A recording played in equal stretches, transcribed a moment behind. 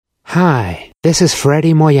Hi, this is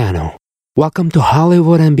Freddy Moyano. Welcome to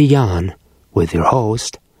Hollywood and Beyond with your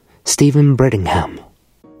host, Stephen Brittingham.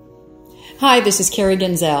 Hi, this is Carrie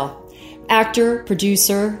Genzel, actor,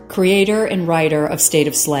 producer, creator, and writer of State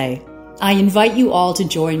of Slay. I invite you all to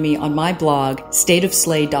join me on my blog,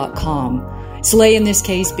 stateofslay.com. Slay in this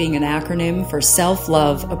case being an acronym for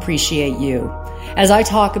Self-Love, Appreciate You. As I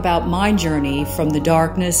talk about my journey from the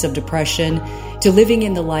darkness of depression to living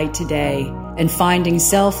in the light today and finding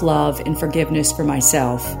self-love and forgiveness for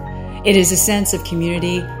myself. It is a sense of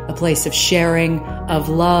community, a place of sharing, of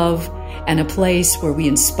love, and a place where we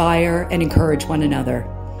inspire and encourage one another.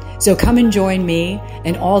 So come and join me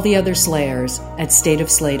and all the other Slayers at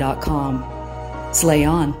stateofslay.com. Slay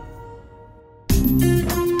on.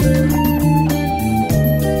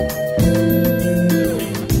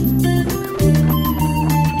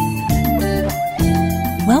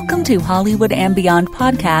 Welcome to Hollywood and Beyond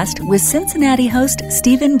podcast with Cincinnati host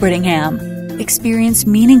Stephen Brittingham. Experience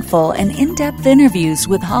meaningful and in-depth interviews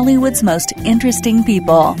with Hollywood's most interesting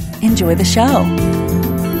people. Enjoy the show.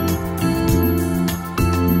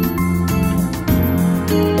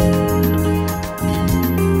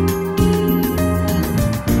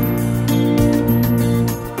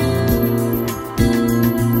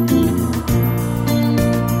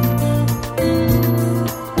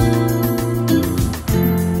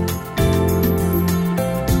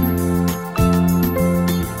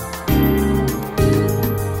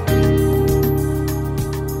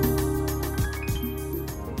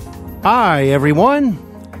 Hi, everyone.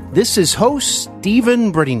 This is host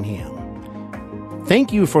Stephen Brittingham.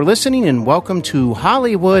 Thank you for listening and welcome to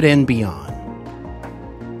Hollywood and Beyond.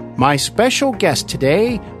 My special guest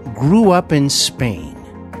today grew up in Spain,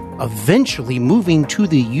 eventually moving to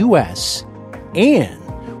the U.S.,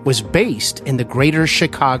 and was based in the greater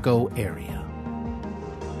Chicago area.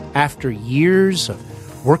 After years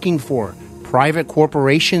of working for private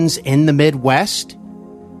corporations in the Midwest,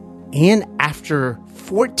 and after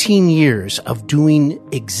 14 years of doing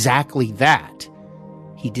exactly that,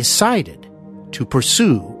 he decided to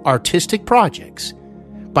pursue artistic projects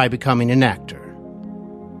by becoming an actor.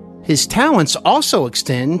 His talents also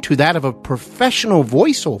extend to that of a professional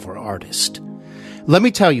voiceover artist. Let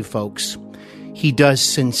me tell you, folks, he does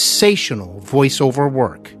sensational voiceover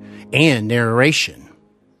work and narration.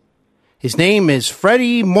 His name is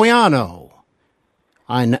Freddy Moyano,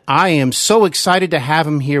 and I am so excited to have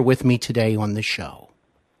him here with me today on the show.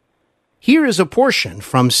 Here is a portion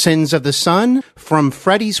from Sins of the Sun from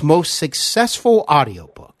Freddy's most successful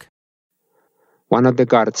audiobook. One of the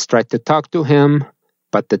guards tried to talk to him,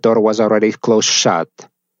 but the door was already closed shut.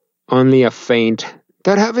 Only a faint,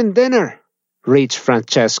 "They're having dinner," reached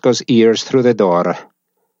Francesco's ears through the door.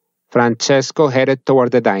 Francesco headed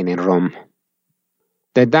toward the dining room.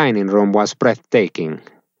 The dining room was breathtaking.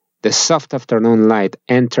 The soft afternoon light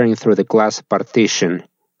entering through the glass partition,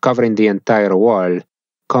 covering the entire wall,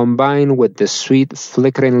 combined with the sweet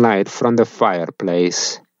flickering light from the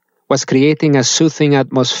fireplace, was creating a soothing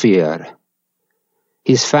atmosphere.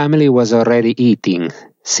 His family was already eating,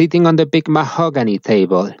 sitting on the big mahogany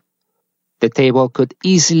table. The table could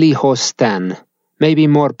easily host 10, maybe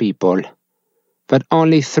more people, but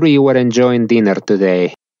only 3 were enjoying dinner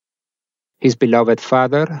today. His beloved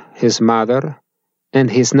father, his mother, and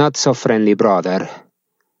his not-so-friendly brother.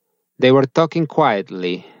 They were talking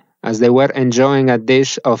quietly, as they were enjoying a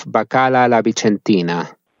dish of bacala alla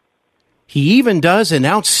vicentina. He even does an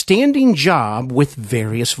outstanding job with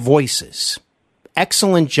various voices.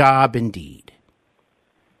 Excellent job indeed.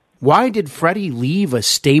 Why did Freddy leave a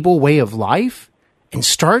stable way of life and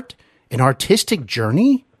start an artistic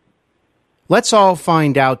journey? Let's all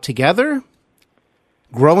find out together.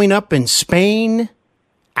 Growing up in Spain,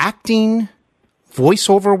 acting,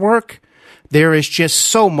 voiceover work, there is just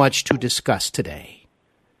so much to discuss today.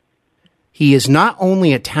 He is not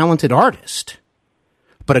only a talented artist,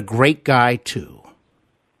 but a great guy, too.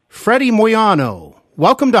 Freddy Moyano,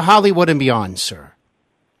 welcome to Hollywood and Beyond, sir.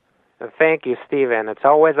 Thank you, Stephen. It's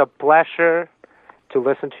always a pleasure to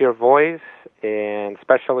listen to your voice, and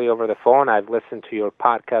especially over the phone. I've listened to your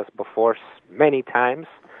podcast before many times.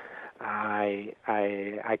 I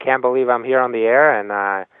can't believe I'm here on the air, and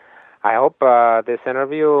I hope this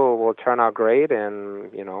interview will turn out great,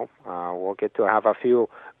 and we'll get to have a few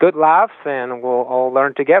good laughs, and we'll all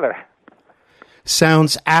learn together.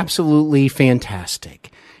 Sounds absolutely fantastic.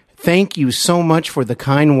 Thank you so much for the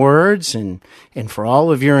kind words and for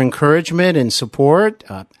all of your encouragement and support.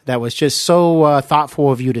 That was just so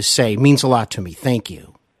thoughtful of you to say. It means a lot to me. Thank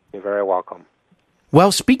you. You're very welcome.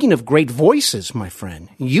 Well, speaking of great voices, my friend,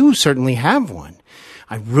 you certainly have one.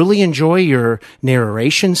 I really enjoy your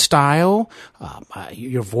narration style.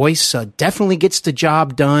 Your voice definitely gets the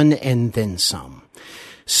job done and then some.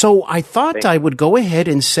 So I thought I would go ahead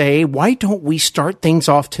and say, why don't we start things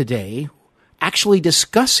off today actually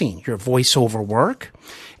discussing your voiceover work?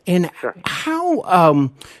 And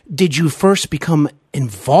how did you first become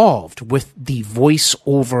involved with the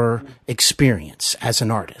voiceover experience as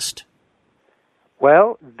an artist?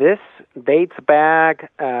 Well, this dates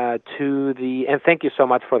back to the, and thank you so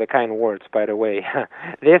much for the kind words, by the way.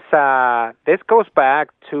 This goes back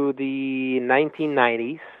to the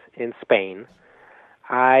 1990s in Spain.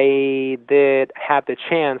 I did have the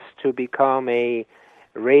chance to become a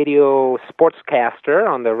radio sportscaster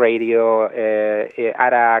on the radio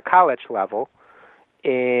at a college level,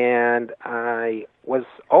 and I was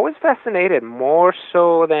always fascinated, more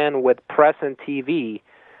so than with press and TV,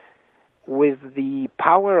 with the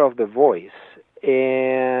power of the voice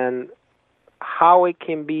and how it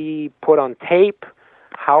can be put on tape,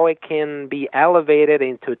 how it can be elevated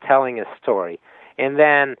into telling a story. And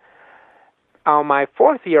then on my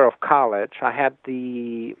fourth year of college, I had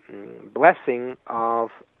the blessing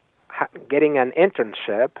of getting an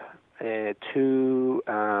internship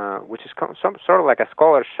which is some sort of like a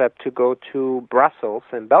scholarship to go to Brussels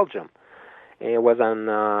in Belgium. It was on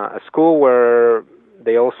a school where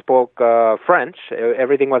they all spoke French.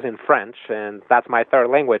 Everything was in French, and that's my third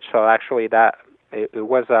language. So actually, it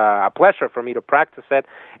was a pleasure for me to practice it.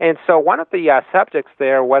 And so one of the subjects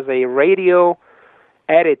there was a radio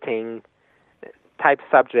editing type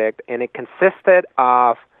subject, and it consisted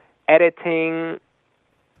of editing,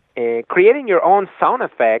 creating your own sound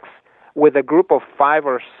effects with a group of 5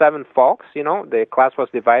 or 7 folks. The class was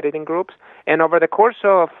divided in groups, and over the course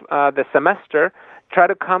of the semester, try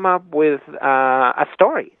to come up with a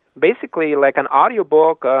story, basically like an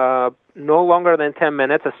audiobook, no longer than 10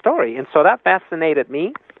 minutes a story. And so that fascinated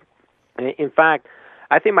me. In fact,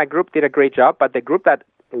 I think my group did a great job, but the group that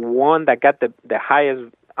won, that got the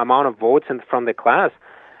highest amount of votes from the class,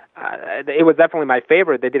 it was definitely my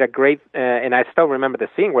favorite. They did a great, and I still remember the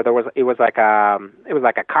scene where it was like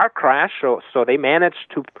a car crash. So they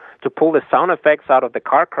managed to pull the sound effects out of the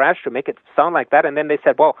car crash to make it sound like that. And then they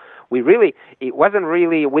said, well, we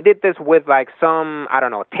did this with like some,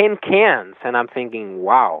 10 cans. And I'm thinking,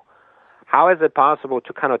 wow, how is it possible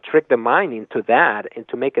to kind of trick the mind into that and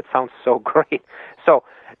to make it sound so great? So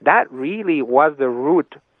that really was the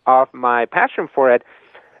root of my passion for it.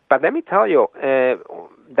 But let me tell you,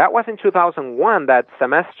 that was in 2001, that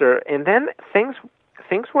semester, and then things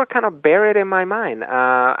were kind of buried in my mind.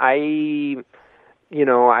 I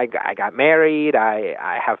got married.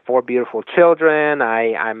 I have 4 beautiful children.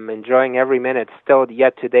 I'm enjoying every minute still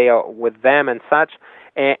yet today with them and such.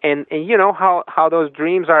 And you know how those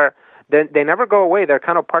dreams are. They never go away. They're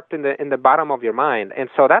kind of parked in the bottom of your mind. And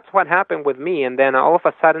so that's what happened with me. And then all of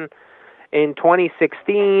a sudden, in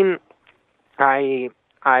 2016,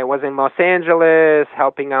 I was in Los Angeles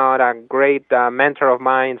helping out a great mentor of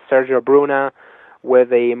mine, Sergio Bruna,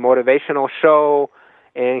 with a motivational show,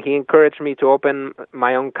 and he encouraged me to open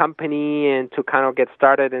my own company and to kind of get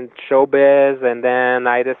started in showbiz. And then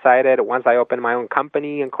I decided, once I opened my own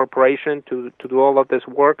company and corporation to do all of this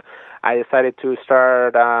work, I decided to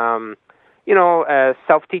start,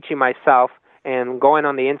 self-teaching myself and going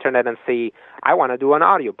on the internet and see, I want to do an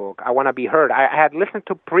audiobook. I want to be heard. I had listened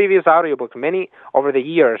to previous audiobooks, many over the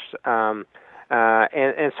years, and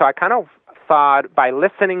so I kind of thought by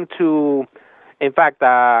listening to, in fact,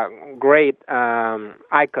 a great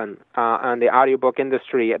icon on the audiobook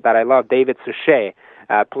industry that I love, David Suchet,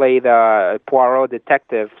 played Poirot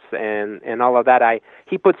detectives and all of that.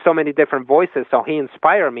 He put so many different voices, so he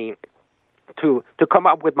inspired me to come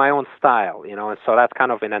up with my own style, and so that's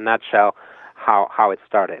kind of in a nutshell how it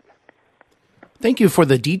started. Thank you for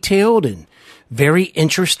the detailed and very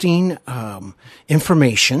interesting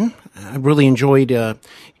information. I really enjoyed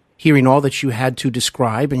hearing all that you had to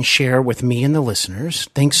describe and share with me and the listeners.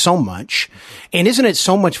 Thanks so much. And isn't it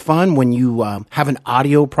so much fun when you have an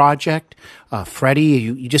audio project, Freddy?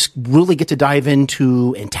 You just really get to dive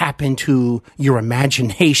into and tap into your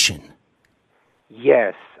imagination.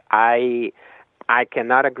 Yes, I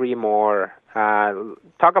cannot agree more.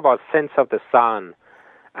 Talk about Sense of the Sun.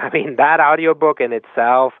 I mean, that audiobook in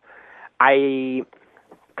itself,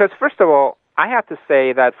 because first of all, I have to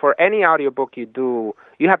say that for any audiobook you do,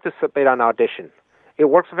 you have to submit an audition. It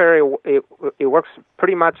works it works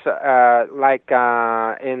pretty much like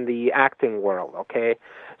in the acting world, okay?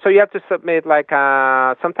 So you have to submit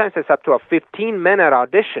sometimes it's up to a 15-minute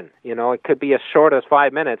audition. It could be as short as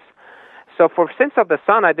 5 minutes. So for Sense of the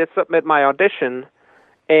Sun, I did submit my audition,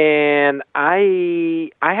 And I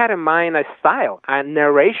had in mind a style, a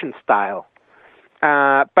narration style,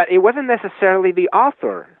 but it wasn't necessarily the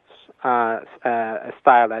author's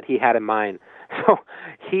style that he had in mind. So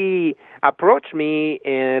he approached me,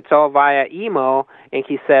 and it's all via email, and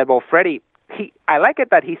he said, well, Freddy, I like it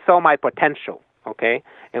that he saw my potential, okay,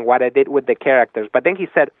 and what I did with the characters. But then he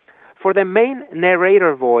said, for the main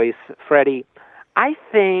narrator voice, Freddy, I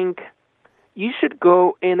think you should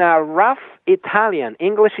go in a rough Italian,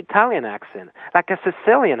 English-Italian accent, like a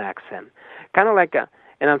Sicilian accent, kind of like a,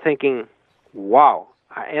 and I'm thinking, wow.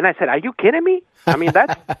 And I said, are you kidding me? I mean,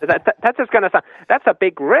 that's just going to sound, that's a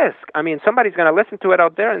big risk. I mean, somebody's going to listen to it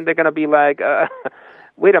out there, and they're going to be like,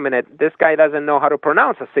 wait a minute, this guy doesn't know how to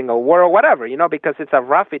pronounce a single word or whatever, because it's a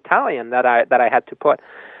rough Italian that I had to put.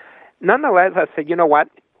 Nonetheless, I said, you know what?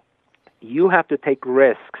 You have to take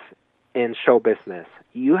risks in show business.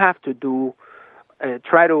 You have to do,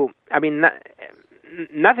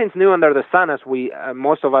 nothing's new under the sun, as we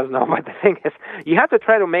most of us know. But the thing is, you have to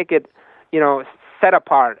try to make it, set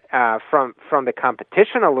apart from the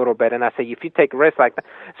competition a little bit. And I say, if you take risks like that,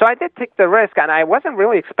 so I did take the risk, and I wasn't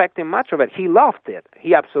really expecting much of it. He loved it.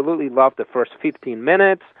 He absolutely loved the first 15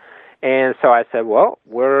 minutes. And so I said, well,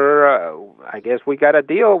 I guess we got a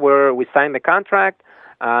deal. We signed the contract.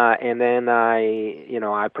 And then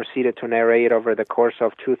I proceeded to narrate over the course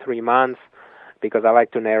of 2-3 months, because I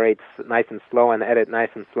like to narrate nice and slow and edit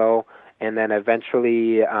nice and slow. And then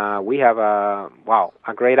eventually we have a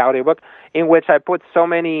great audiobook in which I put so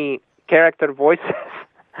many character voices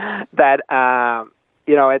that,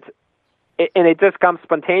 it just comes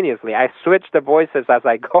spontaneously. I switch the voices as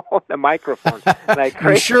I go on the microphone. Like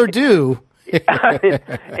crazy. You sure do.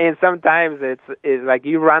 And sometimes it's like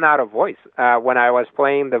you run out of voice. When I was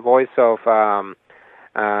playing the voice of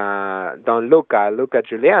Don Luca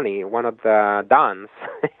Giuliani, one of the Dons,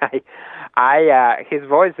 his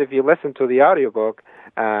voice, if you listen to the audiobook,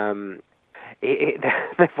 the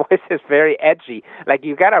voice is very edgy. Like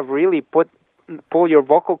you gotta really pull your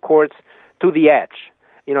vocal cords to the edge,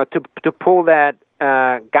 to pull that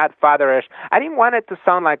Godfather-ish. I didn't want it to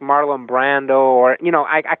sound like Marlon Brando, or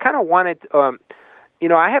I kind of wanted.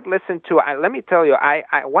 I had listened to. Let me tell you,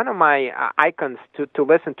 one of my icons to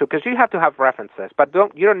listen to, because you have to have references, but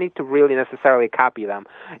you don't need to really necessarily copy them.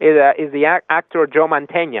 Is the actor Joe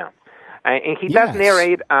Mantegna, and he does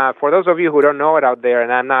narrate. For those of you who don't know it out there,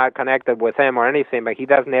 and I'm not connected with him or anything, but he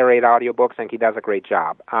does narrate audiobooks, and he does a great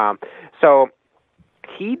job. So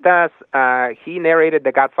he does. He narrated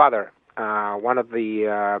The Godfather. One of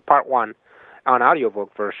the part one on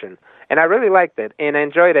audiobook version, and I really liked it and I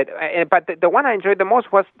enjoyed it. But the one I enjoyed the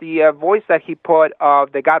most was the voice that he put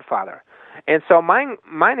of the Godfather. And so mine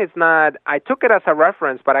is not. I took it as a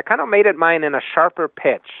reference, but I kind of made it mine in a sharper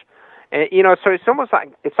pitch. And, so it's almost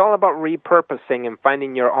like it's all about repurposing and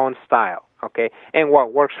finding your own style, okay, and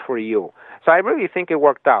what works for you. So I really think it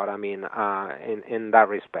worked out. I mean, in that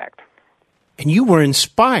respect. And you were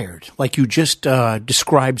inspired, like you just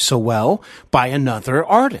described so well, by another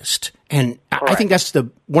artist. And I think that's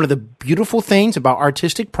one of the beautiful things about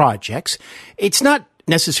artistic projects. It's not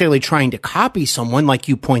necessarily trying to copy someone, like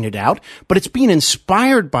you pointed out, but it's being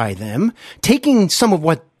inspired by them, taking some of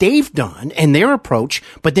what they've done and their approach,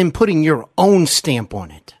 but then putting your own stamp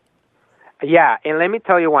on it. Yeah, and let me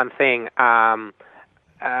tell you one thing.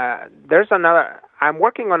 There's another. I'm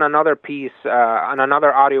working on another piece, on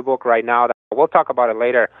another audiobook right now. We'll talk about it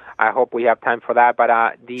later. I hope we have time for that. But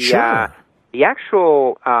the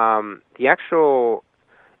actual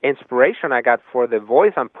inspiration I got for the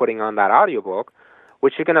voice I'm putting on that audiobook,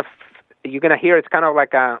 which you're gonna hear, it's kind of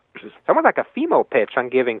like somewhat like a female pitch I'm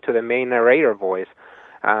giving to the main narrator voice.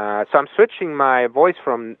 So I'm switching my voice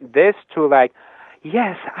from this to like,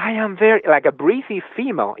 yes, I am very like a breathy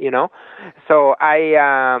female, So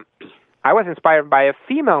I was inspired by a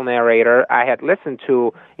female narrator I had listened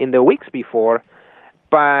to in the weeks before,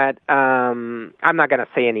 but I'm not going to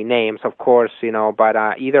say any names, of course, but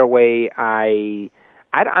either way, I'm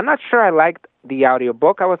not sure I liked the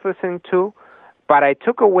audiobook I was listening to, but I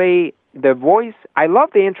took away the voice. I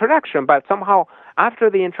loved the introduction, but somehow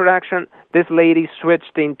after the introduction, this lady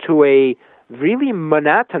switched into a really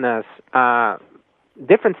monotonous,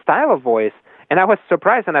 different style of voice. And I was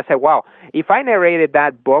surprised, and I said, wow, if I narrated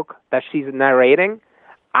that book that she's narrating,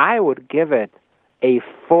 I would give it a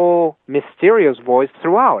full, mysterious voice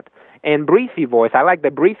throughout, and breathy voice. I like the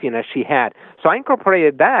breathiness she had. So I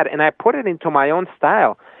incorporated that, and I put it into my own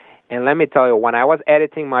style. And let me tell you, when I was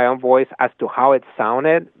editing my own voice as to how it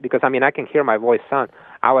sounded, because, I can hear my voice sound,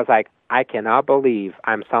 I was like, I cannot believe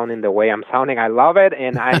I'm sounding the way I'm sounding. I love it,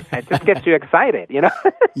 and it just gets you excited,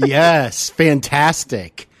 Yes,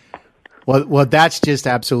 fantastic. Well, that's just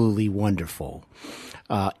absolutely wonderful.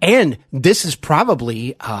 And this is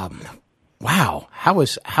probably, wow, how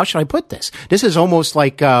should I put this? This is almost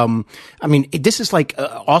like, this is like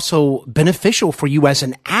also beneficial for you as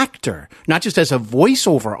an actor, not just as a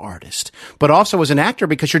voiceover artist, but also as an actor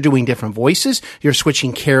because you're doing different voices, you're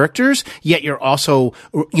switching characters, yet you're also,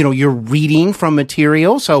 you're reading from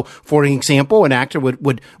material. So, for example, an actor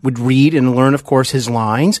would read and learn, of course, his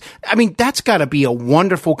lines. I mean, that's got to be a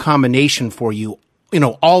wonderful combination for you,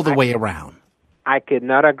 all the way around. I could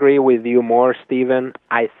not agree with you more, Stephen.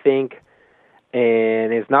 I think,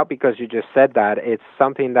 and it's not because you just said that, it's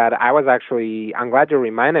something that I'm glad you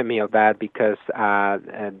reminded me of that because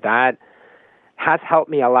that has helped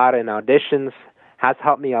me a lot in auditions, has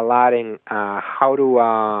helped me a lot in how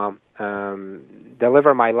to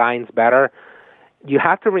deliver my lines better. You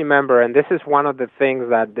have to remember, and this is one of the things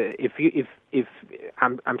that if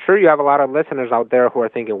I'm sure you have a lot of listeners out there who are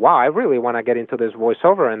thinking, wow, I really want to get into this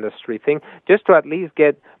voiceover industry thing, just to at least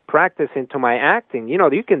get practice into my acting.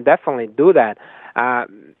 You can definitely do that.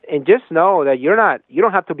 And just know that you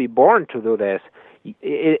don't have to be born to do this.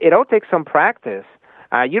 It'll take some practice.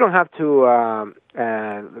 You don't have to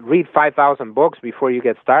read 5,000 books before you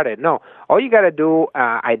get started. No, all you got to do,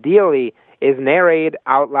 ideally, is narrate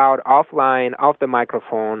out loud, offline, off the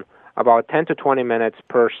microphone, about 10 to 20 minutes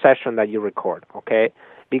per session that you record, okay?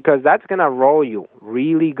 Because that's going to roll you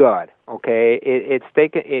really good, okay?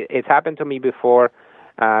 It's happened to me before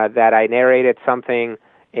that I narrated something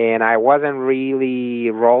and I wasn't really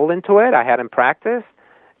rolled into it. I hadn't practiced.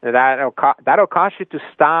 That'll cause you to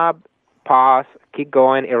stop, pause, keep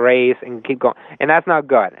going, erase, and keep going. And that's not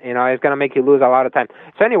good. It's going to make you lose a lot of time.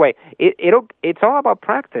 So anyway, it's all about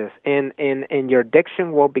practice, and your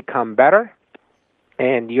diction will become better,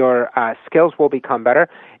 and your skills will become better.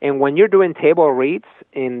 And when you're doing table reads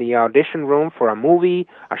in the audition room for a movie,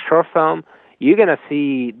 a short film, you're going to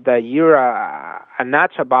see that you're a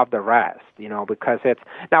notch above the rest, because it's...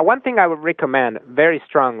 Now, one thing I would recommend very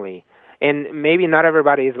strongly, and maybe not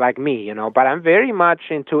everybody is like me, but I'm very much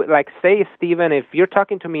into, like, say, Stephen, if you're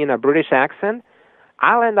talking to me in a British accent,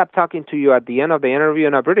 I'll end up talking to you at the end of the interview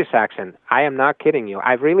in a British accent. I am not kidding you.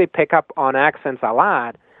 I really pick up on accents a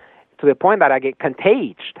lot to the point that I get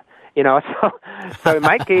contagious, So in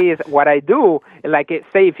my case, what I do, like,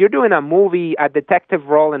 say, if you're doing a movie, a detective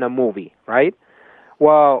role in a movie, right?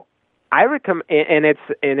 Well, I recommend, and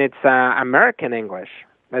it's American English,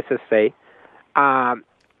 let's just say,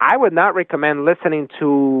 I would not recommend listening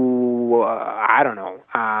to,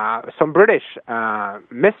 some British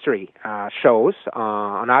mystery shows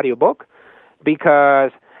on audiobook,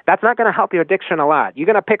 because that's not going to help your diction a lot. You're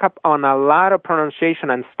going to pick up on a lot of pronunciation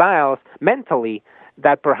and styles mentally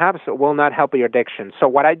that perhaps will not help your diction. So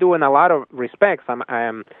what I do in a lot of respects, and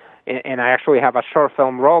I actually have a short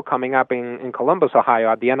film role coming up in Columbus,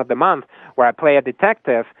 Ohio, at the end of the month, where I play a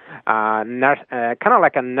detective, kind of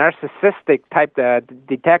like a narcissistic type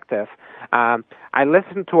detective. I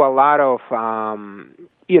listen to a lot of,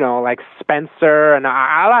 like Spencer and a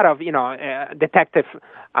lot of,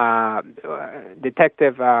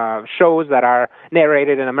 detective shows that are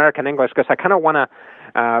narrated in American English, because I kind of want to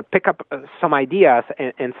pick up some ideas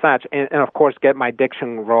and such, and of course get my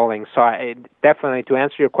diction rolling. So definitely, to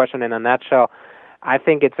answer your question in a nutshell, I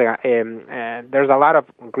think it's there's a lot of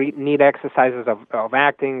neat exercises of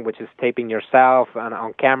acting, which is taping yourself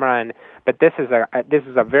on camera, but this is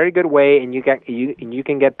a very good way, and you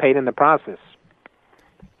can get paid in the process.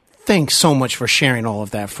 Thanks so much for sharing all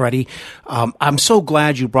of that, Freddy. I'm so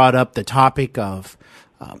glad you brought up the topic of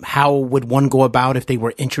how would one go about if they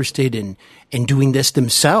were interested in doing this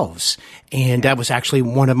themselves. And that was actually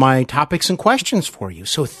one of my topics and questions for you.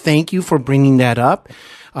 So thank you for bringing that up.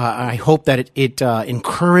 I hope that it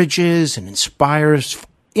encourages and inspires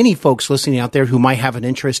any folks listening out there who might have an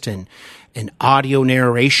interest in audio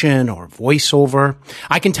narration or voiceover.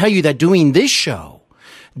 I can tell you that doing this show,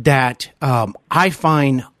 that I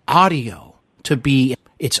find audio to be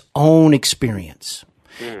its own experience.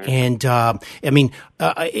 And,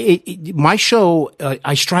 my show,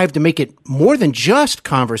 I strive to make it more than just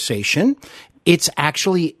conversation. It's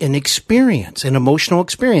actually an experience, an emotional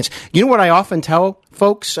experience. You know what I often tell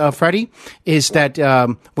folks, Freddy, is that,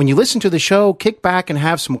 when you listen to the show, kick back and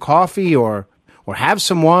have some coffee or have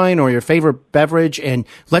some wine or your favorite beverage and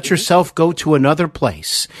let yourself go to another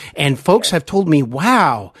place. And folks have told me,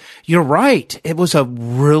 wow, you're right. It was a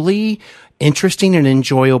really interesting and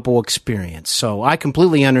enjoyable experience. So I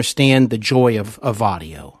completely understand the joy of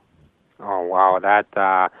audio. Oh, wow. That,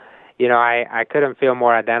 I couldn't feel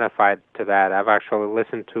more identified to that. I've actually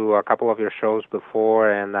listened to a couple of your shows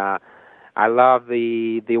before, and I love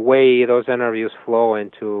the way those interviews flow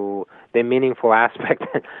into the meaningful aspect.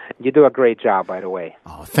 You do a great job, by the way.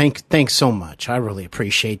 Oh, thanks so much. I really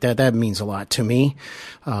appreciate that. That means a lot to me.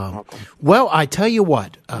 Well, I tell you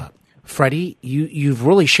what, Freddy, you've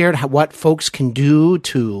really shared what folks can do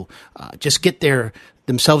to just get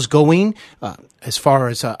themselves going as far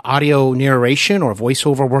as audio narration or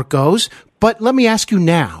voiceover work goes. But let me ask you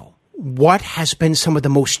now, what has been some of the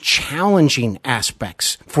most challenging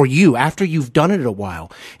aspects for you after you've done it a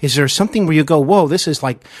while? Is there something where you go, whoa, this is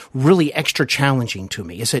like really extra challenging to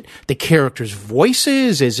me? Is it the characters'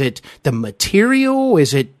 voices? Is it the material?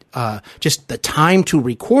 Is it just the time to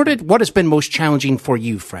record it? What has been most challenging for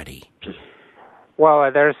you, Freddy?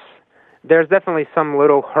 Well, there's definitely some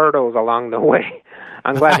little hurdles along the way.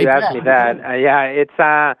 I'm glad you asked me that. Yeah, it's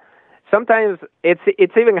sometimes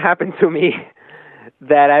it's even happened to me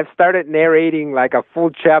that I've started narrating like a full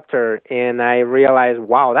chapter, and I realized,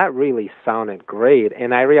 wow, that really sounded great,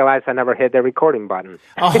 and I realized I never hit the recording button.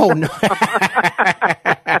 Oh no!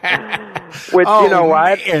 Which, you know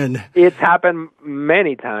what? Man. It's happened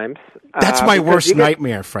many times. That's my worst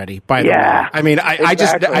nightmare, Freddie, by the way. I mean,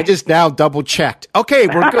 exactly. I just now double checked. Okay,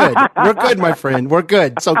 we're good. We're good, my friend. We're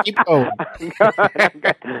good. So keep going.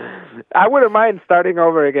 I wouldn't mind starting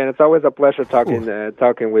over again. It's always a pleasure talking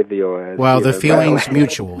with you. Well, the feeling's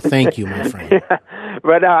mutual. Thank you, my friend. Yeah.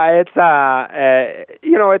 But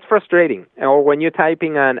it's frustrating. Or when you're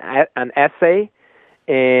typing an essay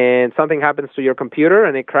and something happens to your computer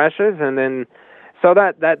and it crashes, and then so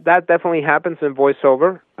that definitely happens in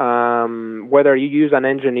voiceover. Whether you use an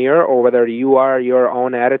engineer or whether you are your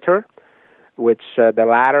own editor, which the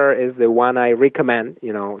latter is the one I recommend,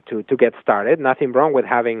 to get started. Nothing wrong with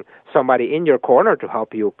having somebody in your corner to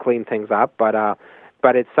help you clean things up, but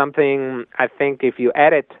it's something I think if you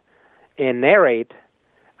edit and narrate,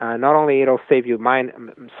 not only it'll save you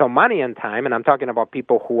some money and time, and I'm talking about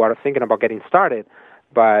people who are thinking about getting started,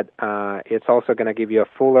 but it's also going to give you a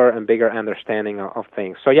fuller and bigger understanding of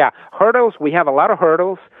things. So yeah, hurdles, we have a lot of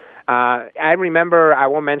hurdles. I remember, I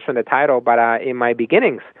won't mention the title, but in my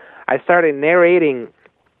beginnings, I started narrating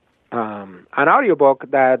an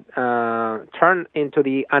audiobook that turned into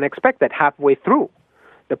the unexpected halfway through.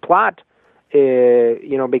 The plot,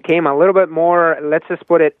 became a little bit more, let's just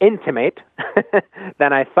put it, intimate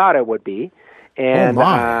than I thought it would be. And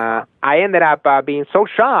I ended up being so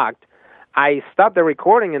shocked, I stopped the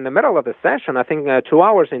recording in the middle of the session, I think 2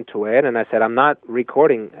 hours into it, and I said, I'm not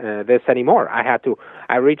recording this anymore.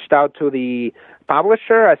 I reached out to the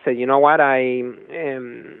publisher. I said, you know what,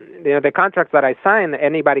 the contracts that I signed,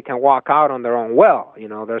 anybody can walk out on their own will.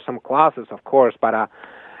 There's some clauses, of course, but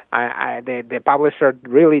the publisher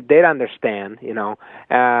really did understand,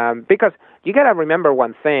 because you got to remember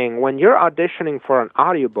one thing. When you're auditioning for an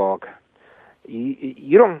audiobook,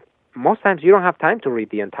 most times you don't have time to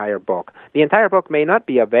read the entire book. The entire book may not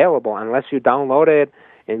be available unless you download it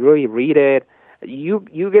and really read it. You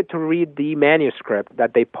get to read the manuscript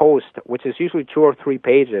that they post, which is usually 2 or 3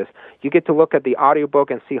 pages. You get to look at the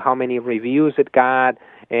audiobook and see how many reviews it got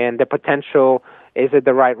and the potential, is it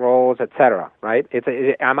the right roles, etc., right?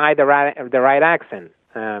 Am I the right accent?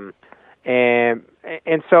 And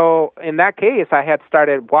so in that case, I had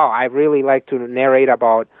started, I really like to narrate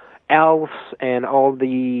about elves and all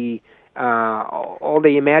the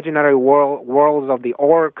imaginary worlds of the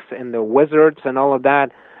orcs and the wizards and all of that.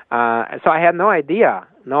 So I had no idea,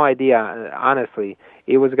 honestly,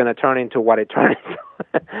 it was going to turn into what it turned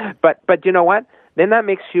into. But you know what? Then that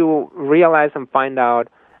makes you realize and find out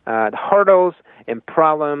the hurdles and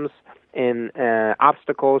problems and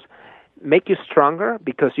obstacles make you stronger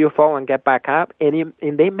because you fall and get back up, and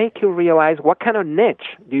they make you realize what kind of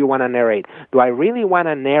niche do you want to narrate. Do I really want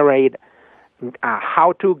to narrate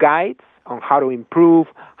how-to guides on how to improve,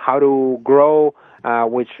 how to grow,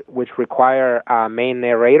 which require a main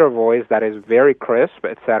narrator voice that is very crisp,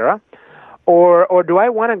 etc., or do I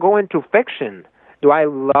want to go into fiction? Do I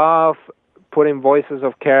love putting voices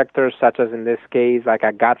of characters such as in this case like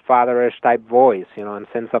a Godfather-ish type voice, in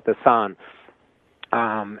Sins of the Sun?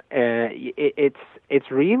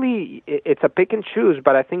 It's really a pick and choose,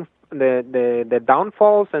 but I think the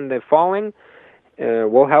downfalls and the falling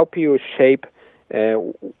will help you shape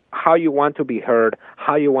how you want to be heard,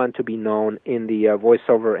 how you want to be known in the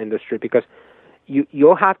voiceover industry, because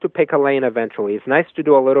you'll have to pick a lane eventually. It's nice to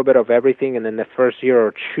do a little bit of everything in the first year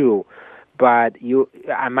or two, but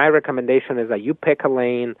my recommendation is that you pick a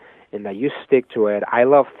lane and that you stick to it. I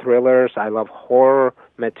love thrillers. I love horror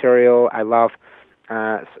material. I love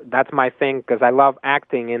that's my thing because I love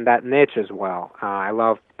acting in that niche as well. I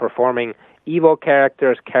love performing evil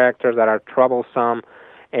characters that are troublesome,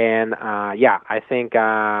 and I think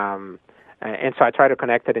And so I try to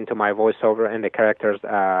connect it into my voiceover and the characters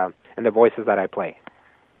and the voices that I play.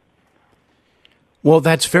 Well,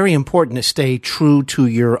 that's very important to stay true to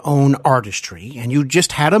your own artistry. And you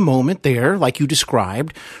just had a moment there, like you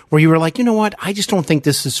described, where you were like, you know what? I just don't think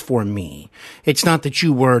this is for me. It's not that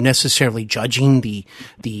you were necessarily judging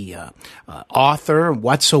the author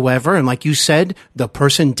whatsoever. And like you said, the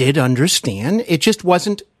person did understand. It just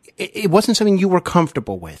wasn't something you were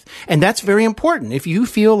comfortable with. And that's very important. If you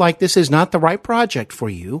feel like this is not the right project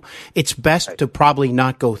for you, it's best to probably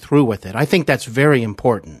not go through with it. I think that's very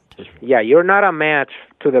important. Yeah, you're not a match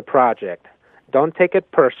to the project. Don't take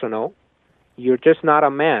it personal. You're just not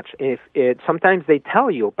a match. Sometimes they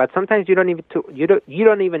tell you, but sometimes you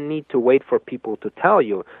don't even need to wait for people to tell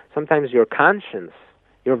you. Sometimes your conscience,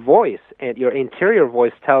 your voice, and your interior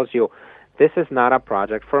voice tells you, this is not a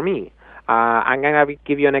project for me. I'm going to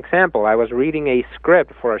give you an example. I was reading a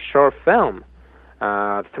script for a short film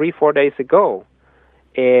 3-4 days ago,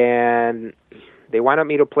 and they wanted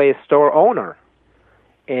me to play a store owner.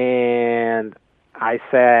 And I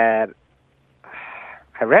said,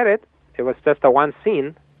 I read it. It was just a one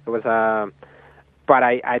scene. It was but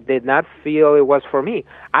I did not feel it was for me.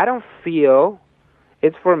 I don't feel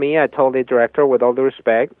it's for me. I told the director with all due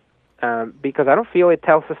respect, because I don't feel it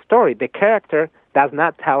tells a story. The character does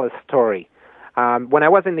not tell a story. When I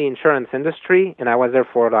was in the insurance industry, and I was there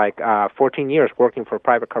for like 14 years working for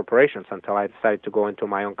private corporations until I decided to go into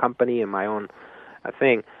my own company and my own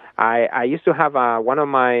thing, I used to have one of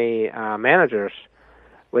my managers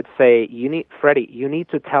would say, Freddy, you need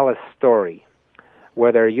to tell a story.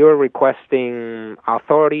 Whether you're requesting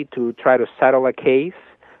authority to try to settle a case,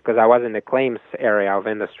 because I was in the claims area of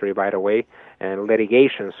industry, by the way, and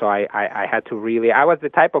litigation, so I had to really, I was the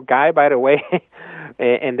type of guy, by the way,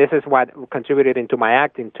 and this is what contributed into my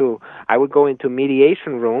acting too. I would go into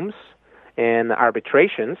mediation rooms and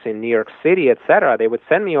arbitrations in New York City, etc. They would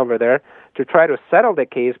send me over there to try to settle the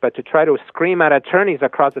case, but to try to scream at attorneys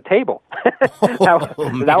across the table.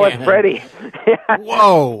 that was Freddy.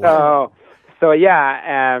 Whoa. So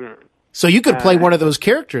yeah. So you could play one of those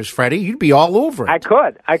characters, Freddy. You'd be all over it. I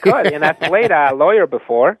could. And I've played a lawyer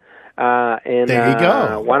before. In there you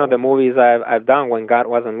go. One of the movies I've done when God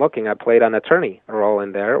wasn't looking, I played an attorney role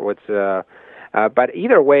in there. Which, but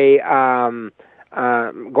either way,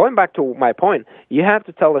 going back to my point, you have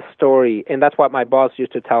to tell a story, and that's what my boss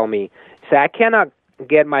used to tell me. Say, I cannot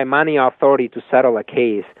get my money authority to settle a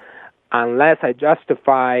case unless I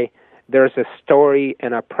justify there's a story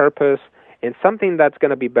and a purpose and something that's going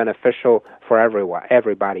to be beneficial for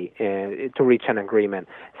everybody to reach an agreement.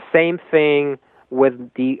 Same thing with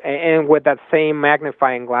with that same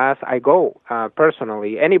magnifying glass, I go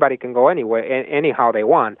personally. Anybody can go anywhere, anyhow they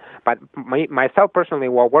want. But myself personally,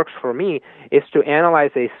 what works for me is to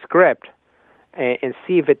analyze a script and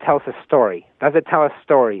see if it tells a story. Does it tell a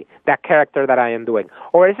story, that character that I am doing?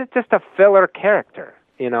 Or is it just a filler character,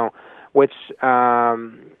 which,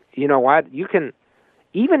 you know what, you can,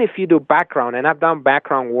 even if you do background, and I've done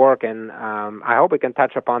background work, and I hope we can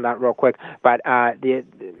touch upon that real quick, but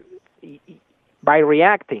by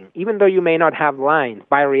reacting, even though you may not have lines,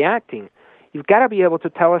 by reacting, you've got to be able to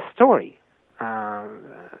tell a story.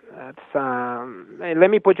 Let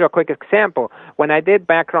me put you a quick example. When I did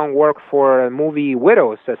background work for a movie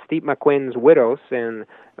Widows, Steve McQueen's Widows,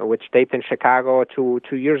 which taped in Chicago two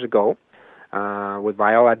years ago, with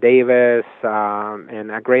Viola Davis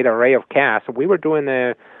and a great array of cast, I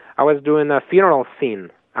was doing a funeral scene.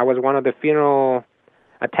 I was one of the funeral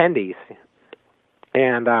attendees,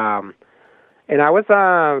 and I was,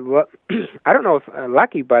 I don't know if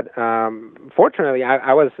lucky, but fortunately,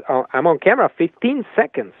 I'm on camera 15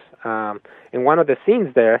 seconds in one of the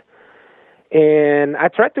scenes there, and I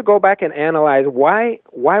tried to go back and analyze why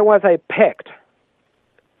was I picked,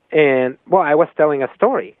 and well, I was telling a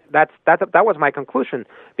story. That was my conclusion,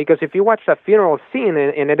 because if you watch the funeral scene,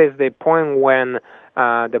 and it is the point when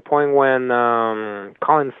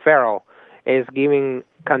Colin Farrell is giving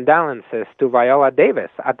condolences to Viola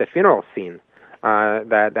Davis at the funeral scene.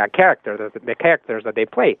 The characters that they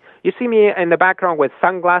play. You see me in the background with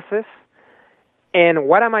sunglasses, and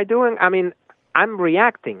what am I doing? I mean, I'm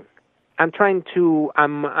reacting. I'm trying to.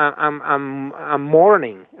 I'm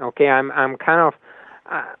mourning. Okay, I'm kind of.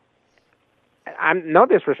 I'm no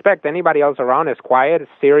disrespect. Anybody else around is quiet,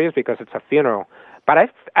 it's serious because it's a funeral. But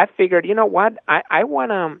I figured, you know what? I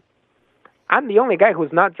wanna. I'm the only guy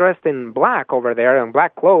who's not dressed in black over there, in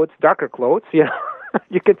black clothes, darker clothes.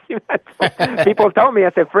 You can see that. People tell me,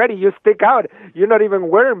 I say, Freddy, you stick out. You're not even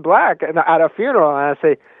wearing black at a funeral. And I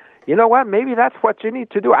say, you know what? Maybe that's what you need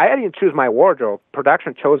to do. I didn't choose my wardrobe.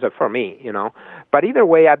 Production chose it for me, But either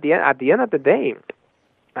way, at the end of the day,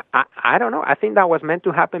 I don't know. I think that was meant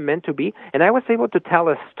to happen, meant to be, and I was able to tell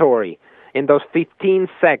a story in those 15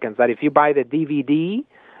 seconds. That if you buy the DVD,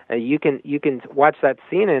 you can watch that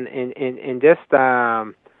scene and just.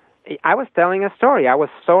 I was telling a story. I was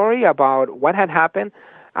sorry about what had happened.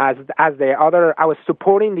 As the other, I was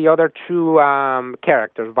supporting the other two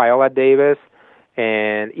characters, Viola Davis,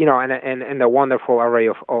 and and the wonderful array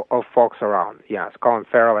of folks around. Yes, Colin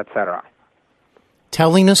Farrell, etc.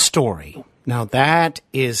 Telling a story. Now that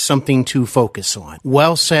is something to focus on.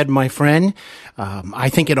 Well said, my friend. I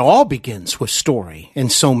think it all begins with story in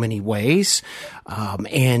so many ways,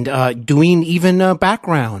 and doing even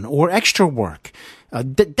background or extra work.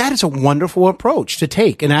 That is a wonderful approach to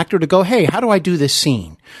take. An actor to go, hey, how do I do this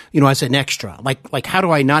scene? As an extra. Like how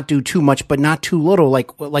do I not do too much but not too little?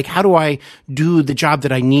 Like how do I do the job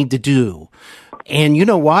that I need to do? And you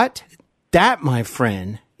know what? That, my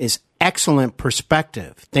friend, is excellent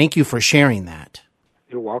perspective. Thank you for sharing that.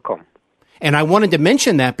 You're welcome. And I wanted to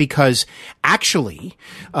mention that because actually,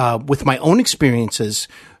 with my own experiences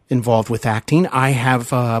involved with acting, I have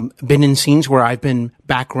been in scenes where I've been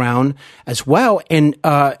background as well. And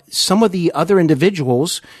some of the other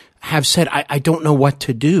individuals have said, I don't know what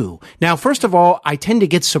to do. Now, first of all, I tend to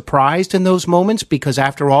get surprised in those moments because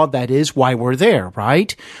after all, that is why we're there,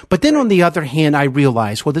 right? But then on the other hand, I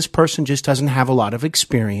realize, well, this person just doesn't have a lot of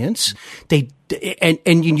experience.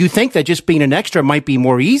 And you think that just being an extra might be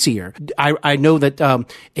more easier. I know that,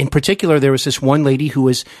 in particular, there was this one lady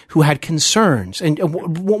who had concerns and a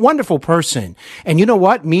wonderful person. And you know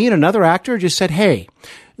what? Me and another actor just said, hey,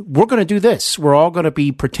 we're going to do this. We're all going to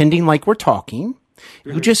be pretending like we're talking.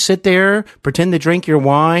 You just sit there, pretend to drink your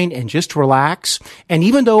wine and just relax. And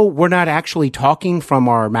even though we're not actually talking from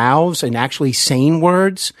our mouths and actually saying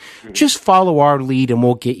words, just follow our lead and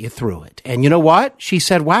we'll get you through it. And you know what? She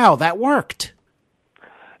said, wow, that worked.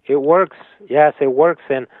 It works. Yes, it works.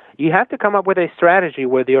 And you have to come up with a strategy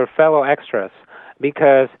with your fellow extras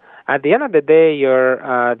because at the end of the day,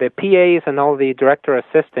 the PAs and all the director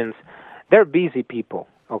assistants, they're busy people,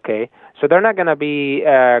 okay? So they're not going to be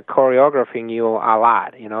choreographing you a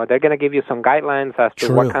lot. They're going to give you some guidelines as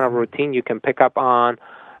to what kind of routine you can pick up on.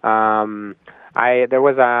 There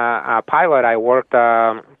was a pilot I worked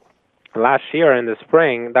last year in the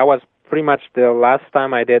spring. That was pretty much the last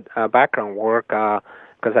time I did background work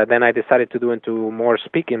because then I decided to do into more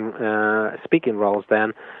speaking roles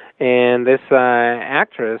then. And this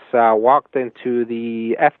actress walked into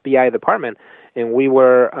the FBI department, and we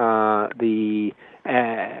were the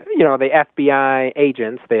FBI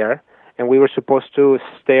agents there, and we were supposed to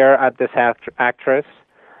stare at this actress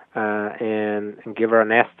and give her a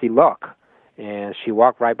nasty look. And she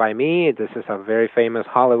walked right by me. This is a very famous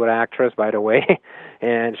Hollywood actress, by the way,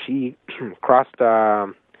 and she crossed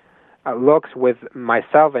looks with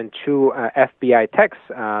myself and two FBI techs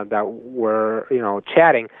that were,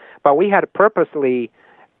 chatting. But we had purposely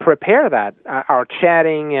prepared that, our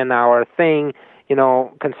chatting and our thing,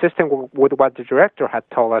 consistent with what the director had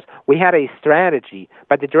told us. We had a strategy,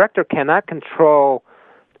 but the director cannot control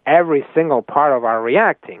every single part of our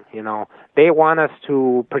reacting. They want us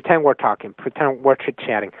to pretend we're talking, pretend we're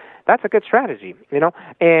chit-chatting. That's a good strategy,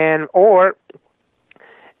 or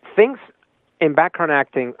things in background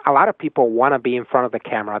acting, a lot of people want to be in front of the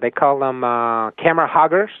camera. They call them camera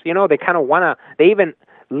huggers. They kind of want to, they even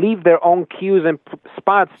leave their own cues and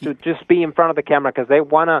spots to just be in front of the camera because they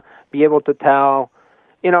want to be able to tell,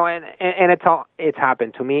 and it's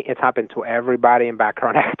happened to me. It's happened to everybody in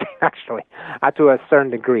background acting, actually, to a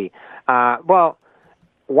certain degree. Well,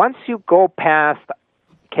 once you go past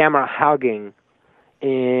camera hugging,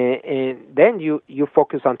 and then you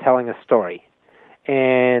focus on telling a story.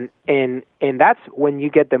 And that's when you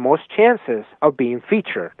get the most chances of being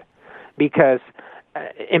featured, because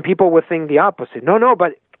and people would think the opposite.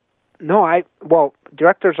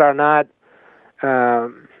 Directors are not.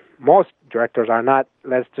 Most directors are not.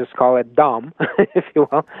 Let's just call it dumb, if you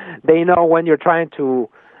will. They know when you're trying to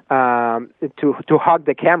hug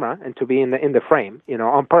the camera and to be in the frame,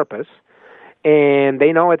 on purpose. And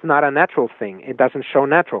they know it's not a natural thing. It doesn't show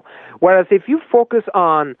natural. Whereas if you focus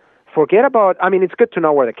on forget about. It's good to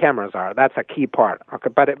know where the cameras are. That's a key part. Okay,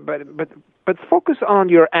 but focus on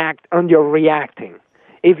your act, on your reacting.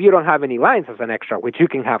 If you don't have any lines as an extra, which you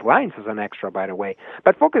can have lines as an extra, by the way.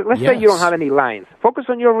 But focus. Let's say you don't have any lines. Focus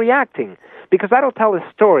on your reacting, because that'll tell a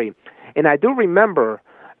story. And I do remember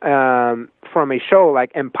from a show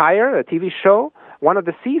like Empire, a TV show, one of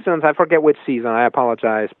the seasons. I forget which season. I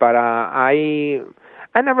apologize, but I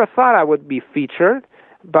never thought I would be featured.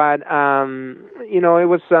 But, it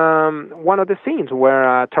was one of the scenes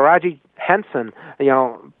where Taraji Henson,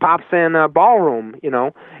 pops in a ballroom,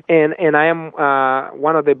 and I am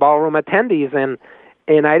one of the ballroom attendees,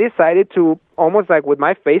 and I decided to almost like with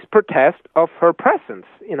my face protest of her presence,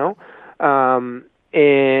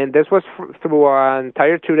 and this was through an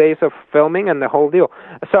entire 2 days of filming and the whole deal.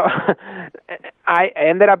 So I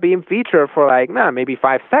ended up being featured for maybe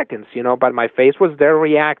 5 seconds, but my face was there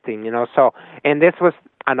reacting, So, and this was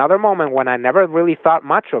another moment when I never really thought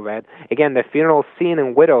much of it. Again, the funeral scene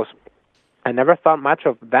in Widows, I never thought much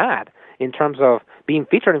of that in terms of being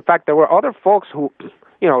featured. In fact, there were other folks who,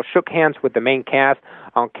 shook hands with the main cast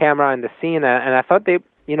on camera in the scene, and I thought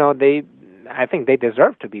I think they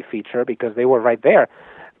deserve to be featured because they were right there.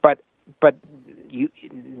 But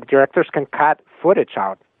directors can cut footage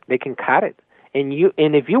out. They can cut it. And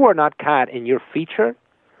if you were not cut and you're featured,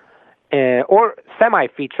 or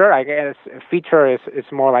semi-feature, I guess feature is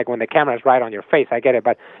more like when the camera is right on your face. I get it.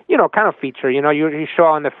 But, kind of feature, you show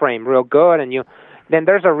on the frame real good, and then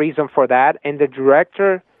there's a reason for that. And the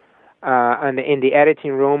director in the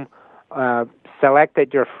editing room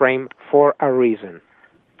selected your frame for a reason.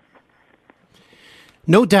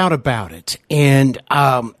 No doubt about it. And,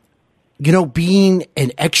 being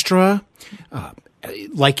an extra,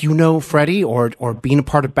 like Freddie, or being a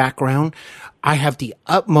part of background, I have the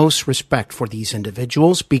utmost respect for these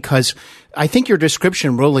individuals because I think your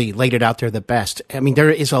description really laid it out there the best. I mean,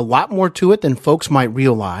 there is a lot more to it than folks might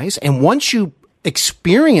realize. And once you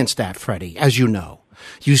experience that, Freddie, as you know,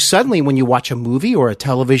 you suddenly, when you watch a movie or a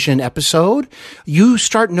television episode, you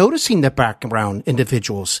start noticing the background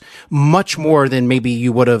individuals much more than maybe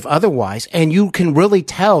you would have otherwise. And you can really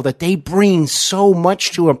tell that they bring so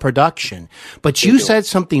much to a production. But you said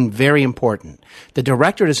something very important. The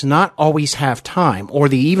director does not always have time, or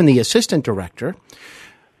even the assistant director,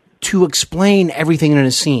 to explain everything in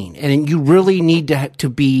a scene. And you really need to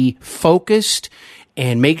be focused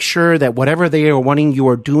and make sure that whatever they are wanting, you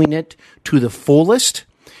are doing it to the fullest,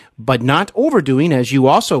 but not overdoing, as you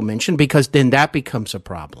also mentioned, because then that becomes a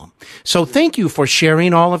problem. So thank you for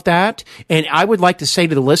sharing all of that. And I would like to say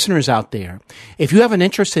to the listeners out there, if you have an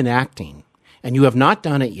interest in acting and you have not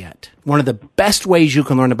done it yet, one of the best ways you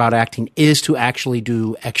can learn about acting is to actually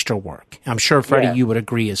do extra work. I'm sure, Freddie, you would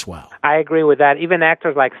agree as well. I agree with that. Even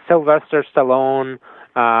actors like Sylvester Stallone,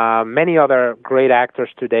 many other great actors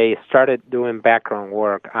today started doing background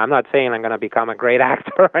work. I'm not saying I'm going to become a great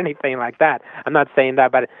actor or anything like that. I'm not saying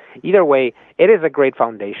that, but either way, it is a great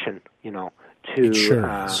foundation, to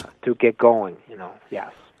get going,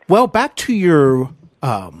 yes. Well, back to your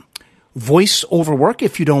voice-over work,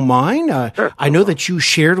 if you don't mind. Sure. I know that you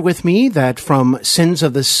shared with me that from Sins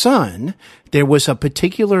of the Sun, there was a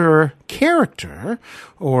particular character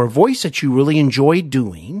or voice that you really enjoyed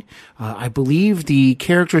doing. I believe the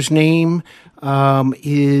character's name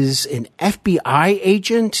is an FBI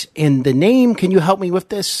agent. And the name, can you help me with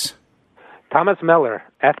this? Thomas Miller,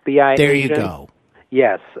 FBI agent. There you go.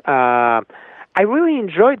 Yes. I really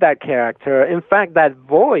enjoyed that character. In fact, that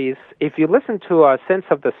voice, if you listen to Sins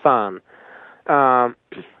of the Sun,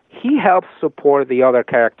 he helps support the other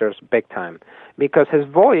characters big time because his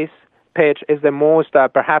voice pitch is the most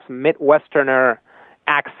perhaps Midwesterner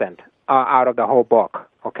accent out of the whole book,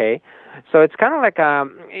 okay? So it's kind of like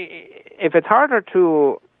if it's harder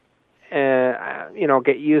to,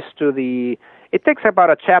 get used to it takes about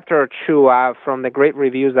a chapter or two from the great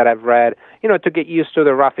reviews that I've read, to get used to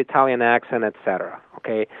the rough Italian accent, etc.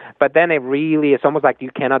 Okay, but then it's almost like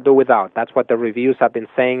you cannot do without. That's what the reviews have been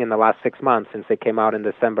saying in the last 6 months since they came out in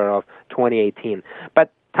December of 2018.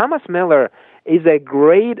 But Thomas Miller is a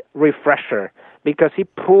great refresher because he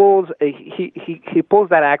pulls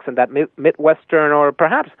that accent, that Midwestern or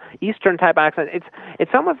perhaps Eastern type accent.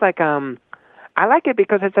 It's almost like I like it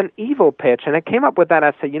because it's an evil pitch, and I came up with that.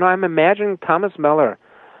 I said, I'm imagining Thomas Miller.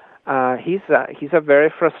 He's a very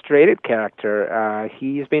frustrated character.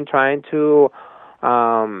 He's been trying to,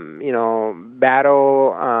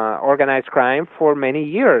 battle organized crime for many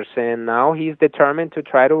years, and now he's determined to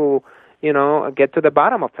try to, get to the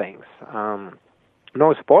bottom of things.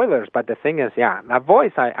 No spoilers, but the thing is, that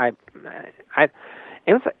voice, it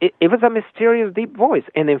was a mysterious, deep voice,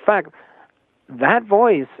 and in fact, that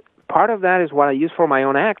voice. Part of that is what I use for my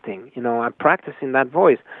own acting. I'm practicing that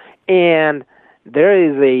voice. And there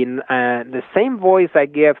is the same voice I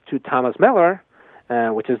give to Thomas Miller,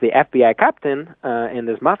 which is the FBI captain in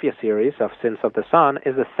this Mafia series of Sins of the Sun,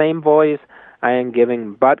 is the same voice I am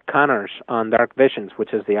giving Bud Connors on Dark Visions,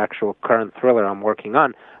 which is the actual current thriller I'm working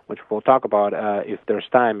on, which we'll talk about if there's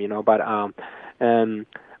time, But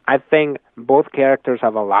I think both characters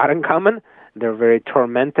have a lot in common. They're very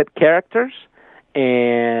tormented characters.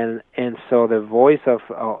 and so the voice of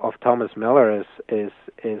Thomas Miller is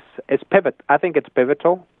pivot. I think it's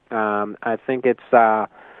pivotal. I think it's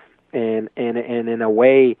in a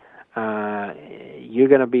way you're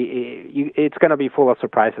gonna be it's gonna be full of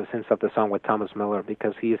surprises, Sins of the Sun with Thomas Miller,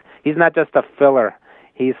 because he's not just a filler.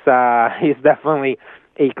 He's definitely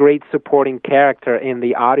a great supporting character in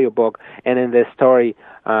the audiobook and in this story,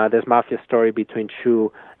 this mafia story between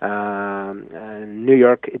two New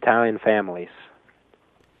York Italian families.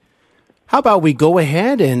 How about we go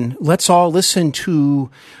ahead and let's all listen to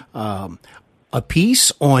a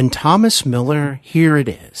piece on Thomas Miller. Here it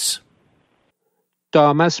is.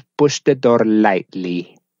 Thomas pushed the door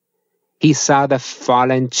lightly. He saw the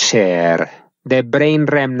fallen chair, the brain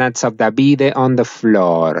remnants of Davide on the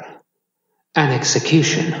floor. An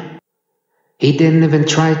execution. He didn't even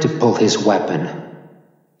try to pull his weapon.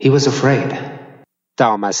 He was afraid.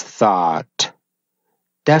 Thomas thought.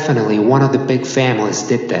 Definitely one of the big families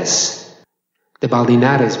did this. The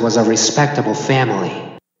Baldinares was a respectable family.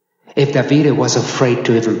 If Davide was afraid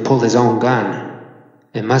to even pull his own gun,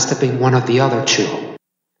 it must have been one of the other two.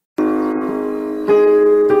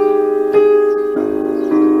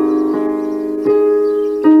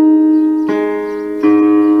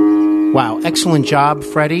 Wow, excellent job,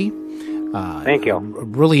 Freddy. Thank you.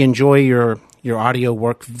 Really enjoy your audio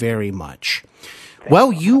work very much.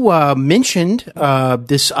 Well, you mentioned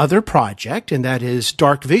this other project, and that is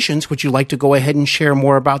Dark Visions. Would you like to go ahead and share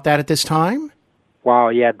more about that at this time? Wow,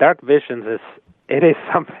 yeah, Dark Visions is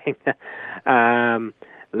something.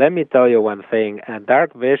 Let me tell you one thing.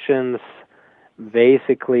 Dark Visions,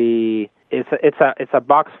 basically, it's a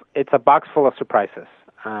box full of surprises.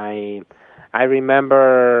 I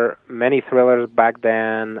remember many thrillers back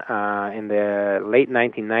then in the late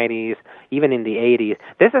 1990s, even in the 80s.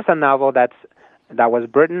 This is a novel that was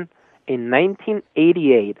written in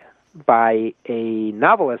 1988 by a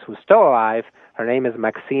novelist who's still alive. Her name is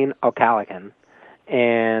Maxine O'Callaghan.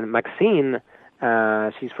 And Maxine,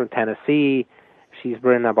 she's from Tennessee. She's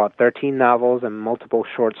written about 13 novels and multiple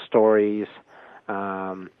short stories.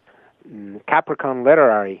 Capricorn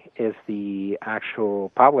Literary is the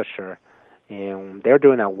actual publisher. And they're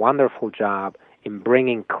doing a wonderful job in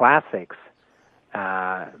bringing classics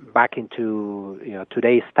back into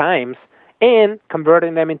today's times and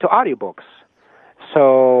converting them into audiobooks.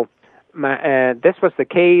 So this was the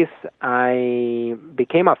case. I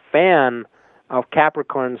became a fan of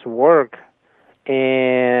Capricorn's work,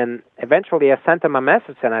 and eventually I sent him a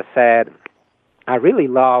message and I said, I really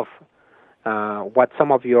love what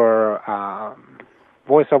some of your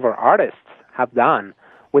voiceover artists have done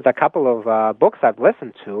with a couple of books I've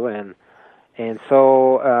listened to, and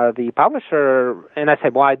so the publisher, and I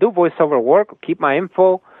said, well, I do voiceover work, keep my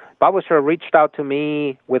info. Publisher reached out to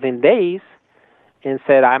me within days and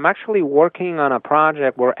said, I'm actually working on a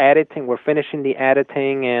project. We're finishing the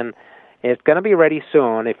editing, and it's going to be ready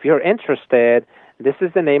soon. If you're interested, this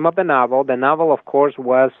is the name of the novel. The novel, of course,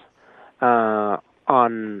 was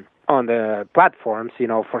on the platforms,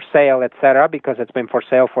 for sale, etc., because it's been for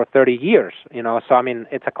sale for 30 years, so, I mean,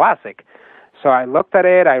 it's a classic. So I looked at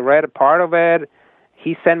it, I read a part of it,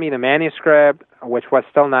 he sent me the manuscript, which was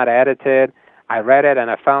still not edited. I read it, and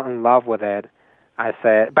I fell in love with it. I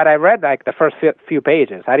said, but I read, like, the first few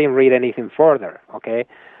pages. I didn't read anything further, okay?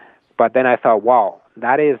 But then I thought, wow,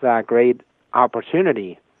 that is a great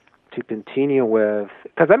opportunity to continue with,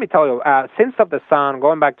 because let me tell you, Sins of the Sun,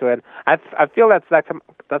 going back to it, I feel that's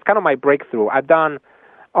kind of my breakthrough. I've done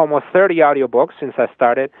almost 30 audiobooks since I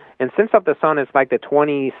started, and Sins of the Sun is like the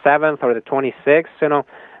 27th or the 26th,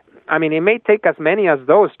 I mean, it may take as many as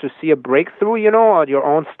those to see a breakthrough, on your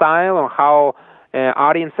own style, or how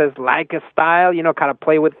audiences like a style, kind of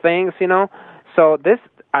play with things, So this,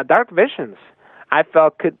 Dark Visions, I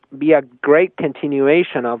felt could be a great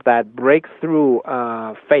continuation of that breakthrough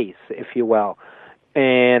phase, if you will.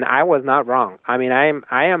 And I was not wrong. I mean, I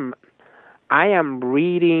am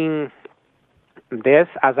reading this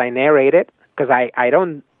as I narrate it, because I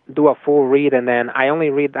don't do a full read, and then I only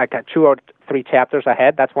read like 2 or 3 chapters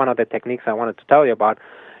ahead. That's one of the techniques I wanted to tell you about.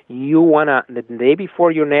 The day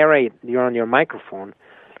before you narrate, you're on your microphone,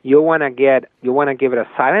 you want to give it a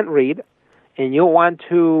silent read, and you want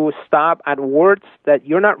to stop at words that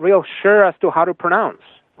you're not real sure as to how to pronounce,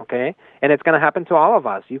 okay? And it's going to happen to all of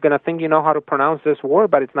us. You're going to think you know how to pronounce this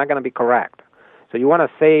word, but it's not going to be correct. So you want to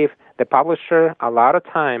save the publisher a lot of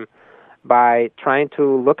time by trying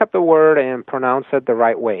to look up the word and pronounce it the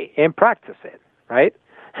right way and practice it, right?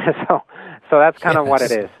 So that's kind of what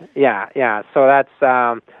it is. Yeah. So that's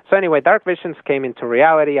so anyway, Dark Visions came into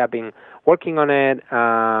reality. I've been working on it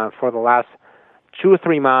for the last 2 or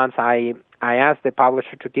 3 months. I I asked the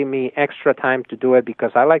publisher to give me extra time to do it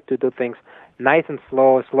because I like to do things nice and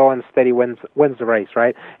slow and steady wins the race,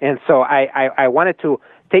 right? And so I wanted to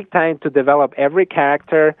take time to develop every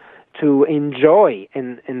character, to enjoy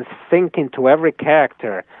and sink into every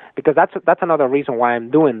character, because that's another reason why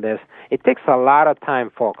I'm doing this. It takes a lot of time,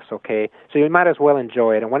 folks, okay? So you might as well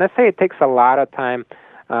enjoy it. And when I say it takes a lot of time,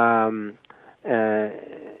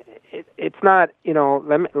 it's not,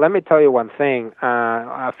 let me tell you one thing.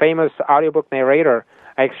 A famous audiobook narrator,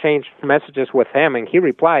 I exchanged messages with him, and he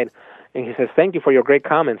replied, and he says, "Thank you for your great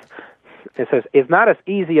comments." It says, "It's not as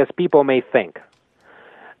easy as people may think."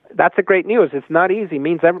 That's a great news. It's not easy. It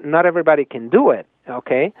means not everybody can do it,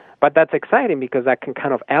 okay? But that's exciting because that can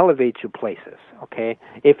kind of elevate you places, okay,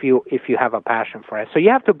 if you have a passion for it. So you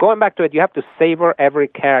have to, going back to it, you have to savor every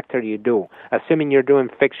character you do, assuming you're doing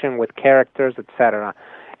fiction with characters, etc.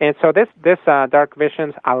 And so this Dark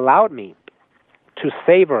Visions allowed me to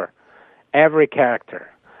savor every character.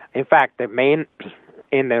 In fact, the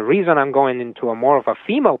reason I'm going into a more of a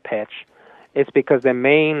female pitch is because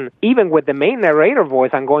even with the main narrator voice,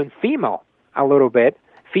 I'm going female a little bit,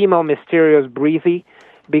 female, mysterious, breezy,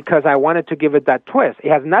 because I wanted to give it that twist.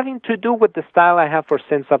 It has nothing to do with the style I have for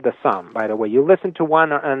Sins of the Sun, by the way. You listen to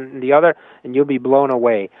one and the other, and you'll be blown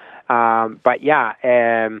away. But yeah,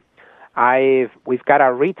 we've got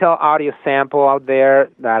a retail audio sample out there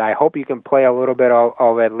that I hope you can play a little bit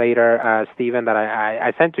of it later, Stephen, that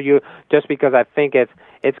I sent to you just because I think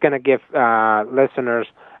it's going to give listeners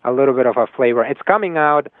a little bit of a flavor. It's coming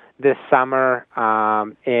out this summer,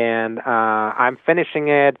 and I'm finishing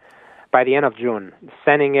it by the end of June,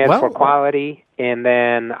 sending it for quality, and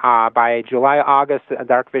then by July, August,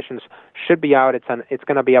 Dark Visions should be out. It's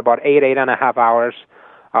going to be about 8.5 hours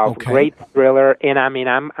of great thriller, and I mean,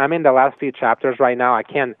 I'm in the last few chapters right now. I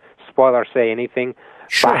can't spoil or say anything,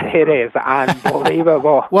 but it is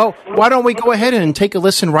unbelievable. Well, why don't we go ahead and take a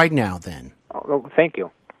listen right now, then? Oh, thank you.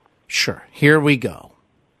 Sure. Here we go.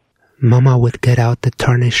 Mama would get out the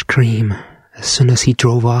tarnished cream as soon as he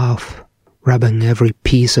drove off, rubbing every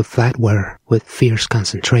piece of flatware with fierce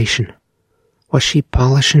concentration. Was she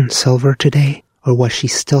polishing silver today, or was she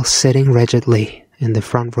still sitting rigidly in the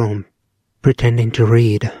front room, pretending to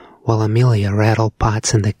read while Amelia rattled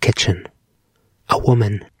pots in the kitchen? A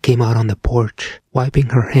woman came out on the porch, wiping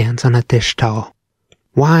her hands on a dish towel.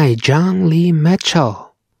 "Why, John Lee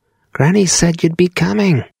Mitchell! Granny said you'd be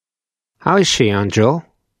coming." "How is she, Aunt Jewel?"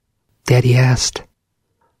 Daddy asked.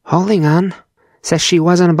 "Holding on. Says she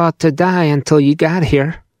wasn't about to die until you got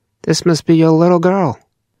here. This must be your little girl.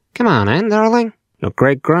 Come on in, darling. Your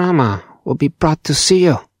great-grandma will be brought to see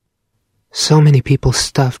you." So many people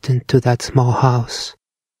stuffed into that small house,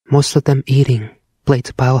 most of them eating,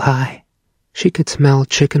 plates piled high. She could smell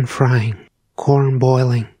chicken frying, corn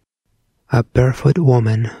boiling. A barefoot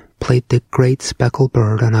woman played the great speckled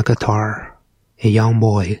bird on a guitar. A young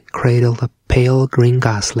boy cradled a pale green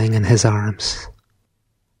gosling in his arms.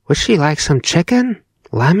 "Would she like some chicken?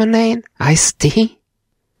 Lemonade? Iced tea?"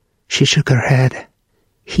 She shook her head.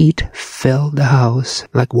 Heat filled the house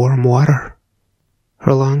like warm water.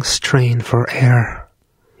 Her lungs strained for air.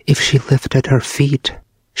 If she lifted her feet,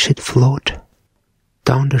 she'd float.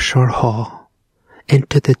 Down the short hall,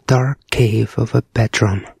 into the dark cave of a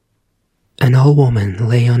bedroom. An old woman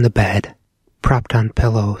lay on the bed, propped on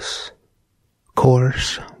pillows.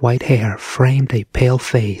 Coarse, white hair framed a pale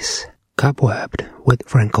face, cobwebbed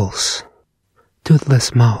with wrinkles.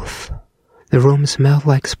 Toothless mouth. The room smelled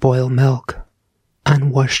like spoiled milk,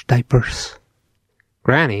 unwashed diapers.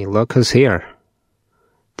 "Granny, look who's here."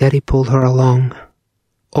 Daddy pulled her along,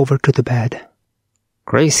 over to the bed.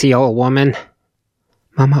 "Crazy old woman."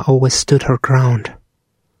 Mama always stood her ground,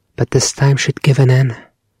 but this time she'd given in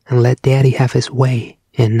and let Daddy have his way,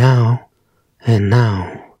 and now.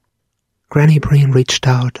 Granny Breen reached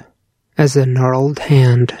out as a gnarled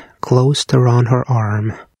hand closed around her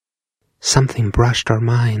arm. Something brushed her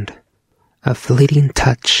mind, a fleeting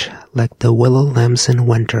touch like the willow limbs in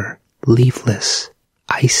winter, leafless,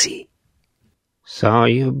 icy. "So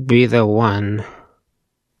you be the one,"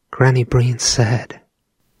 Granny Breen said.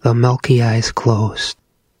 The milky eyes closed.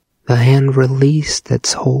 The hand released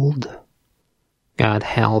its hold. "God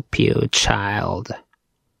help you, child,"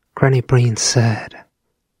 Granny Breen said.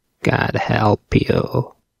 "God help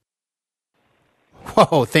you."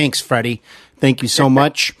 Whoa, thanks, Freddy. Thank you so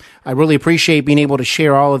much. I really appreciate being able to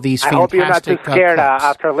share all of these fantastic I hope you're not too scared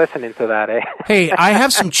after listening to that, eh? Hey, I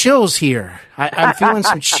have some chills here. I'm feeling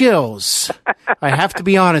some chills. I have to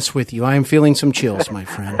be honest with you. I am feeling some chills, my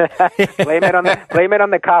friend. Blame it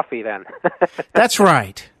on the coffee, then. That's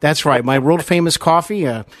right. That's right. My world-famous coffee,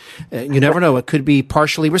 you never know. It could be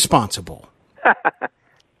partially responsible.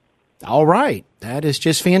 All right. That is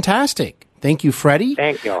just fantastic. Thank you, Freddy.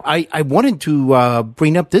 Thank you. I wanted to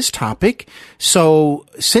bring up this topic. So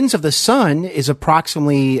Sins of the Sun is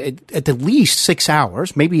approximately at the least 6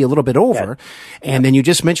 hours, maybe a little bit over. Yes. And then you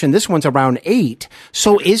just mentioned this one's around 8.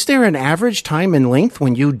 So is there an average time and length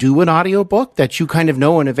when you do an audiobook that you kind of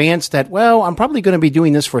know in advance that, well, I'm probably going to be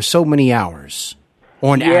doing this for so many hours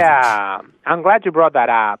on average? Yeah, I'm glad you brought that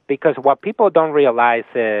up, because what people don't realize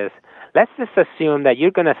is, let's just assume that you're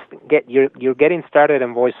getting started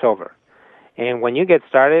in voiceover. And when you get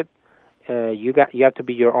started, you have to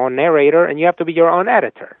be your own narrator and you have to be your own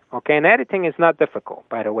editor. Okay, and editing is not difficult,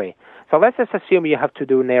 by the way. So let's just assume you have to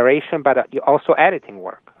do narration, but also editing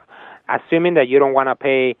work. Assuming that you don't want to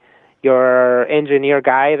pay your engineer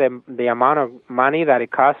guy the amount of money that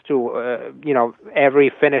it costs to,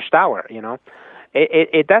 every finished hour.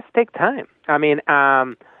 It does take time. I mean,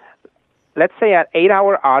 let's say an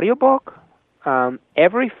 8-hour audiobook,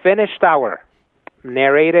 every finished hour,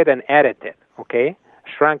 narrated and edited, okay,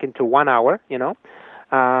 shrunk into 1 hour,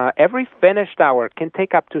 every finished hour can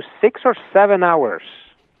take up to 6 or 7 hours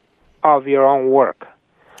of your own work.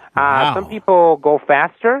 Wow. Some people go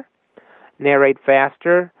faster, narrate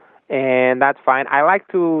faster, and that's fine. I like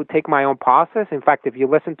to take my own pauses. In fact, if you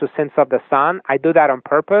listen to Sins of the Sun, I do that on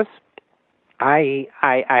purpose. I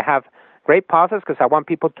have great pauses because I want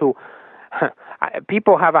people to...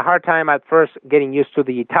 People have a hard time at first getting used to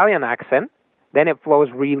the Italian accent. Then it flows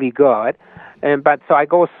really good. But so I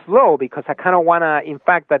go slow because I kind of want to, in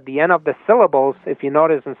fact, at the end of the syllables, if you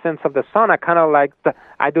notice in Sins of the Sun, I kind of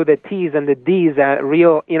I do the T's and the D's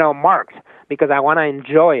real, marked, because I want to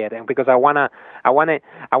enjoy it, and because I want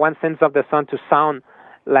Sins of the Sun to sound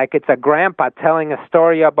like it's a grandpa telling a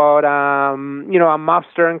story about, a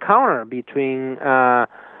mobster encounter between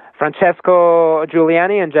Francesco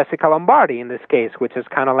Giuliani and Jessica Lombardi in this case, which is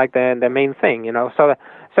kind of like the main thing, So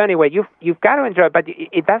anyway, you've got to enjoy it, but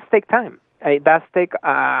it does take time. It does take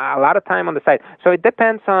a lot of time on the side. So it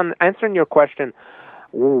depends on answering your question.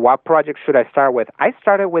 What project should I start with? I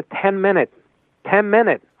started with 10-minute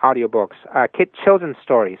audiobooks, children's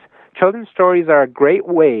stories. Children's stories are a great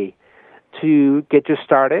way to get you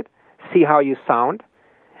started, see how you sound,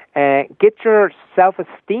 get your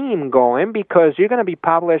self-esteem going, because you're going to be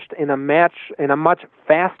published in a much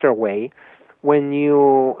faster way when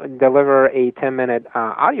you deliver a 10-minute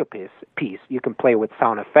audio piece. You can play with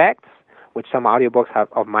sound effects, which some audiobooks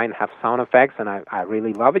of mine have sound effects, and I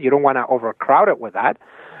really love it. You don't want to overcrowd it with that.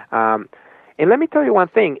 And let me tell you one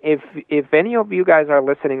thing. If any of you guys are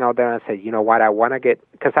listening out there and say, you know what, I want to get,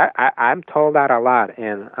 because I'm told that a lot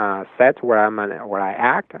in sets where I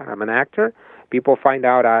act, I'm an actor. People find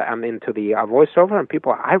out I'm into the voiceover, and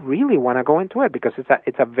people, I really want to go into it because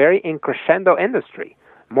it's a very crescendo industry.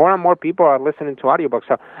 More and more people are listening to audiobooks.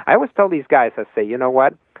 So I always tell these guys, I say, you know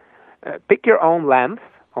what, pick your own length,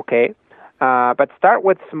 okay, but start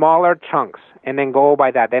with smaller chunks and then go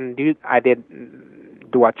by that. Then do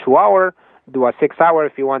a 2-hour, do a 6-hour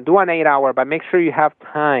if you want, do an 8-hour, but make sure you have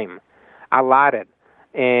time allotted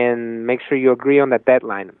and make sure you agree on the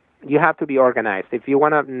deadline. You have to be organized. If you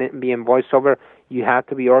want to be in voiceover, you have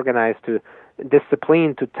to be organized,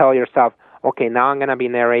 disciplined to tell yourself, okay, now I'm going to be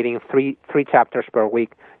narrating three chapters per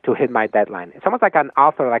week to hit my deadline. It's almost like an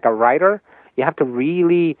author, like a writer. You have to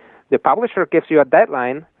really, the publisher gives you a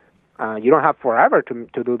deadline. You don't have forever to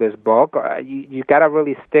do this book. You got to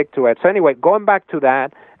really stick to it. So anyway, going back to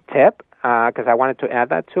that tip, because I wanted to add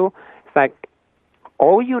that too, it's like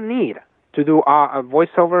all you need to do a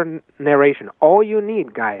voiceover narration, all you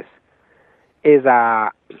need, guys, is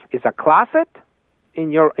a closet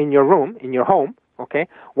in your room, in your home, okay?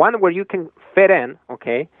 One where you can fit in,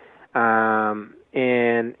 okay? And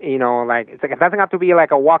like it doesn't have to be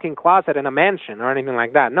like a walk-in closet in a mansion or anything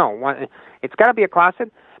like that. No, it's got to be a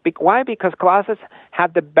closet. Why? Because closets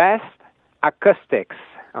have the best acoustics,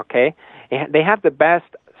 okay? They have the best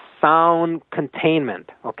sound containment,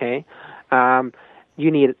 okay? You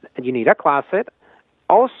need a closet.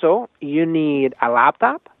 Also, you need a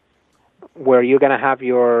laptop where you're going to have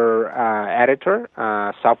your editor,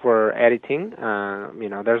 software editing.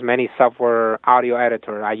 There's many software audio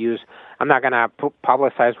editors I use. I'm not going to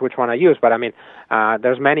publicize which one I use, but I mean,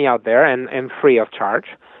 there's many out there and free of charge.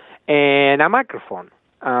 And a microphone,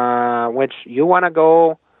 which you want to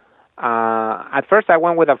go. At first, I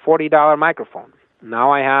went with a $40 microphone.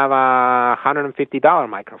 Now I have a $150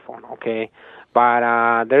 microphone, okay?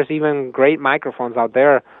 But there's even great microphones out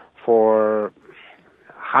there for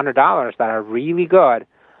 $100 that are really good,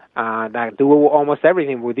 that do almost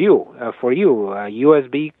everything with you, for you.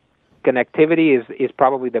 USB connectivity is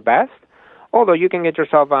probably the best, although you can get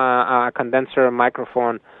yourself a condenser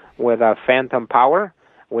microphone with a phantom power,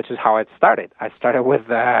 which is how it started. I started with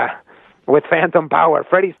Phantom Power.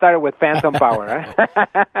 Freddy started with Phantom Power,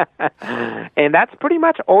 and that's pretty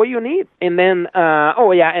much all you need. And then,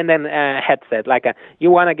 headset.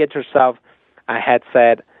 You want to get yourself a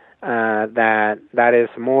headset that is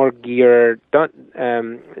more geared. That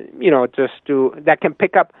can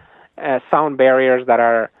pick up sound barriers that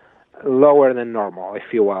are lower than normal,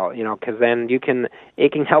 if you will. Because then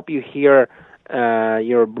it can help you hear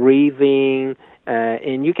your breathing.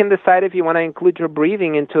 And you can decide if you want to include your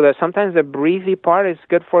breathing into sometimes the breathy part is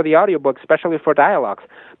good for the audiobook, especially for dialogues,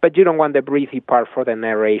 but you don't want the breathy part for the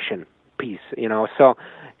narration piece, So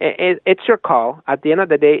it's your call. At the end of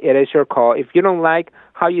the day, it is your call. If you don't like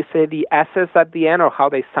how you say the S's at the end or how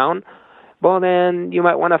they sound, well, then you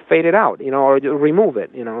might want to fade it out, or remove it,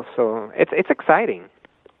 So it's exciting.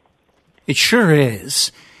 It sure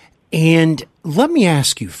is. And let me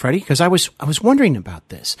ask you, Freddy, because I was wondering about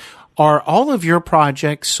this. Are all of your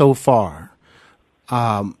projects so far,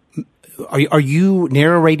 are you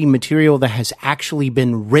narrating material that has actually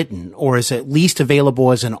been written or is at least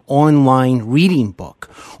available as an online reading book?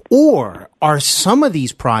 Or are some of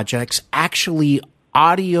these projects actually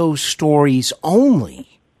audio stories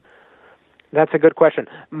only? That's a good question.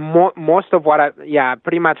 Most of what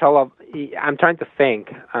pretty much all of, I'm trying to think.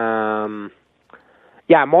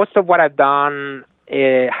 Most of what I've done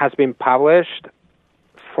has been published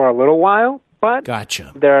for a little while, but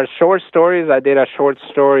gotcha. There are short stories. I did a short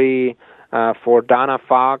story for Donna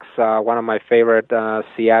Fox, one of my favorite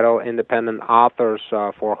Seattle independent authors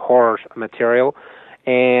for horror material,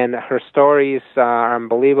 and her stories are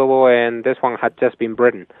unbelievable, and this one had just been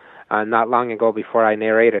written not long ago before I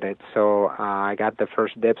narrated it, so I got the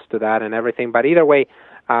first dibs to that and everything, but either way,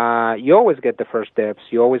 you always get the first dibs.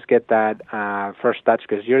 You always get that first touch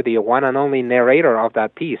because you're the one and only narrator of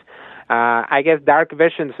that piece. I guess Dark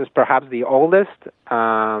Visions is perhaps the oldest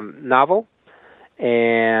novel,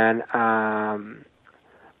 and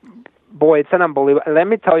boy, it's an unbelievable. Let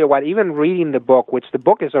me tell you what. Even reading the book, which the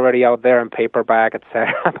book is already out there in paperback,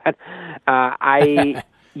 etc. But they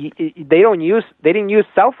didn't use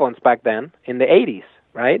cell phones back then in the 80s,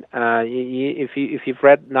 right? If you've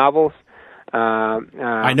read novels.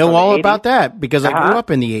 I know all about that because I grew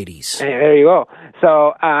up in the 80s. There you go.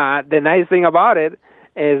 So the nice thing about it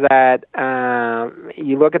is that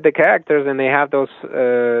you look at the characters and they have those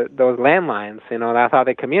landlines. That's how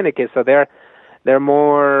they communicate. So they're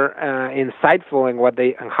more insightful in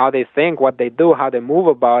how they think, what they do, how they move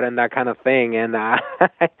about, and that kind of thing. And I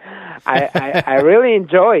really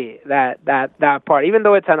enjoy that part, even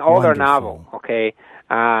though it's an older novel. Okay,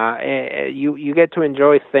 you get to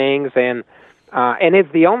enjoy things and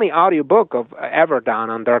it's the only audiobook I've ever done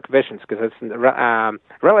on Dark Visions because it's a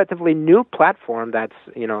relatively new platform that's,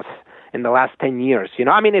 in the last 10 years.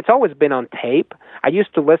 It's always been on tape. I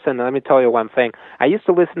used to listen, let me tell you one thing. I used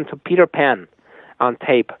to listen to Peter Pan on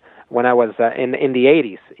tape when I was in the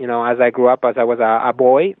 80s, as I grew up, as I was a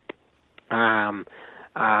boy.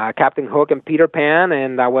 Captain Hook and Peter Pan,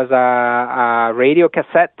 and that was a radio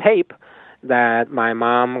cassette tape that my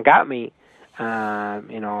mom got me.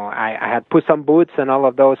 I had Puss in Boots and all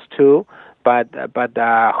of those too, but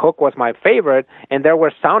Hook was my favorite, and there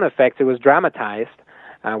were sound effects. It was dramatized,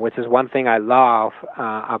 which is one thing I love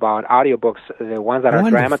about audiobooks. The ones that are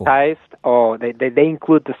dramatized, they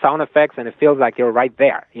include the sound effects, and it feels like you're right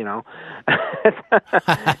there, and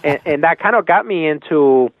that kind of got me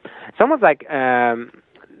into. It's almost like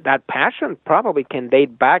that passion probably can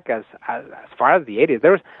date back as far as the 80s.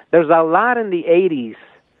 There's a lot in the 80s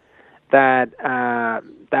that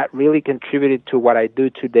really contributed to what I do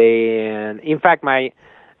today. And in fact, my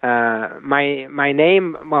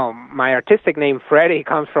name, my artistic name Freddy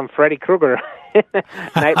comes from Freddy Krueger.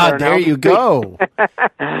 There you go.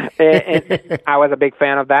 and I was a big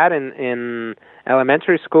fan of that in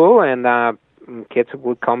elementary school, and kids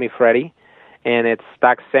would call me Freddy. And it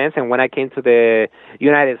stuck since. And when I came to the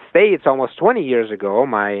United States almost 20 years ago,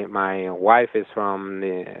 my wife is from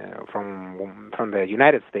the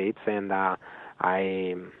United States, and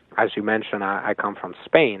I, as you mentioned, I come from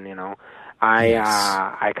Spain.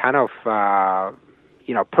 I kind of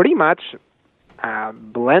pretty much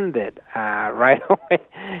blended right away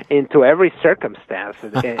into every circumstance,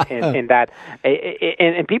 in that,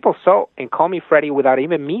 and people and call me Freddy without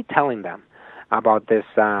even me telling them about this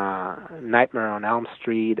Nightmare on Elm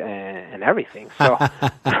Street and everything. So,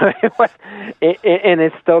 and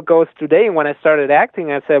it still goes today. And when I started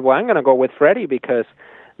acting, I said, well, I'm going to go with Freddy because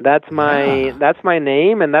that's my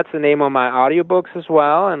name, and that's the name of my audiobooks as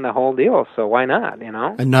well, and the whole deal. So why not,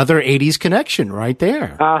 Another 80s connection right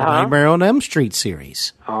there. The Nightmare on Elm Street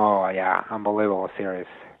series. Oh, yeah. Unbelievable series.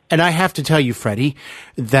 And I have to tell you, Freddie,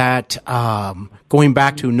 that going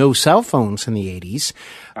back to no cell phones in the 80s,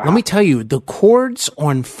 let me tell you, the cords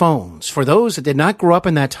on phones, for those that did not grow up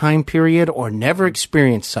in that time period or never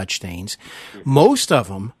experienced such things, most of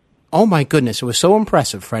them, oh my goodness, it was so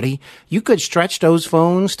impressive, Freddie. You could stretch those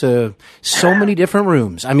phones to so many different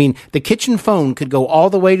rooms. I mean, the kitchen phone could go all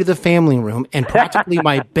the way to the family room and practically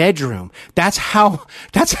my bedroom. That's how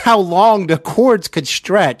long the cords could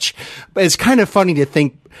stretch. But it's kind of funny to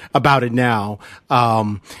think about it now,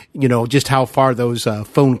 just how far those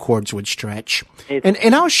phone cords would stretch.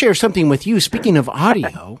 And I'll share something with you. Speaking of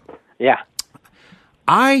audio. Yeah.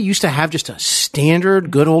 I used to have just a standard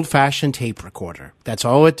good old-fashioned tape recorder. That's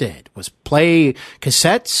all it did, was play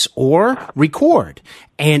cassettes or record.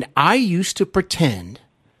 And I used to pretend,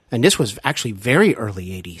 and this was actually very early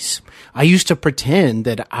 80s, I used to pretend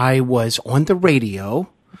that I was on the radio,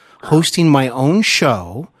 hosting my own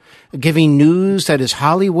show, giving news that is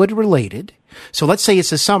Hollywood-related. So let's say it's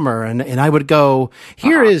the summer, and I would go,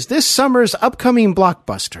 here is this summer's upcoming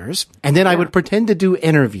blockbusters, and then I would pretend to do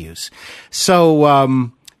interviews.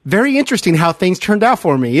 So, very interesting how things turned out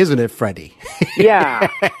for me, isn't it, Freddie? Yeah,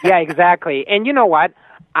 exactly. And you know what?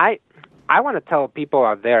 I want to tell people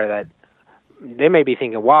out there that they may be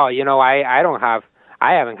thinking, wow, I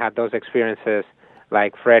haven't had those experiences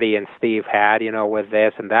like Freddy and Steve had, with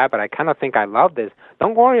this and that, but I kind of think I love this.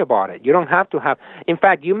 Don't worry about it. You don't have to have. In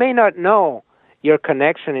fact, you may not know your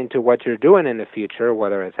connection into what you're doing in the future,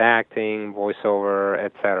 whether it's acting, voiceover,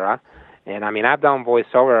 etc. And, I've done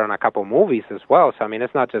voiceover on a couple movies as well, so,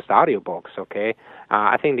 it's not just audiobooks, okay?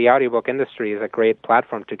 I think the audiobook industry is a great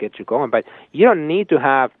platform to get you going, but you don't need to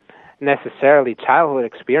have necessarily childhood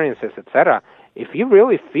experiences, etc. If you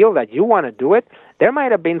really feel that you want to do it, there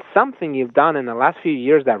might have been something you've done in the last few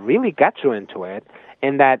years that really got you into it,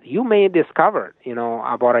 and that you may discover,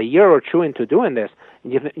 about a year or two into doing this,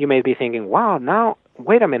 you may be thinking, wow, now,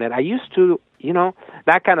 wait a minute, I used to,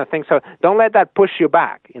 that kind of thing. So don't let that push you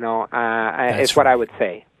back, is what I would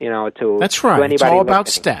say, to That's right. To anybody it's all about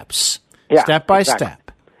listening. Steps, Yeah, step by exactly.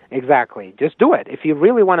 step. Exactly. Just do it. If you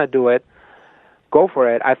really want to do it, go for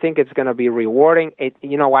it. I think it's going to be rewarding.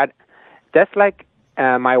 You know what? Just like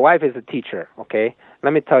my wife is a teacher, okay?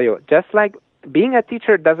 Let me tell you, just like being a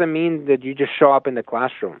teacher doesn't mean that you just show up in the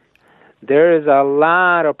classroom. There is a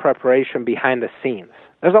lot of preparation behind the scenes.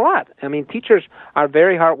 There's a lot. Teachers are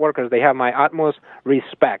very hard workers. They have my utmost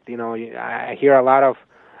respect. I hear a lot of,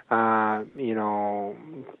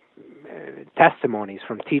 testimonies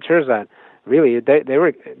from teachers that really they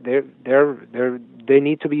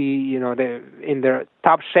need to be, they're in their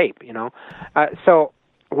top shape. So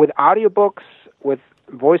with audiobooks, with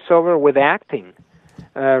voiceover, with acting,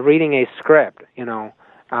 reading a script,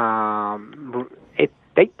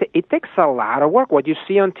 it takes a lot of work. What you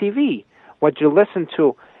see on TV, what you listen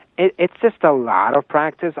to, it's just a lot of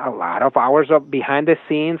practice, a lot of hours of behind the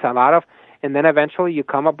scenes, and then eventually you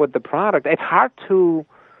come up with the product. It's hard to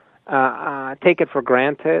take it for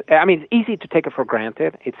granted. It's easy to take it for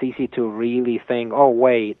granted. It's easy to really think, oh,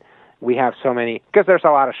 wait, we have so many, because there's a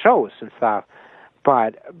lot of shows and stuff,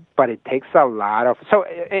 but it takes a lot of, so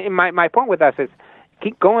my point with that is,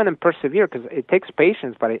 keep going and persevere, because it takes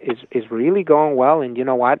patience, but it's really going well. And you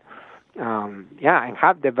know what? And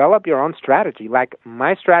develop your own strategy. Like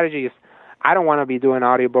my strategy is, I don't want to be doing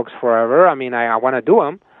audiobooks forever. I want to do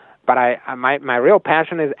them, but my real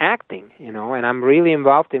passion is acting. And I'm really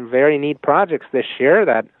involved in very neat projects this year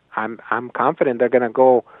that I'm confident they're going to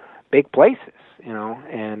go big places.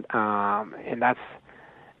 And that's.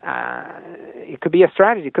 It could be a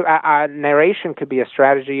strategy. Narration could be a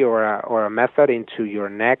strategy or a method into your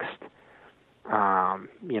next, plan.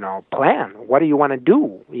 What do you want to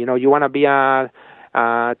do? You want to be a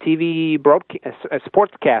TV a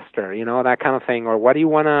sportscaster, that kind of thing. Or how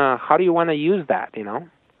do you want to use that?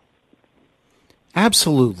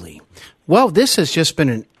 Absolutely. Well, this has just been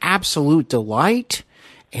an absolute delight,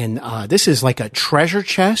 and this is like a treasure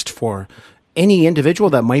chest for any individual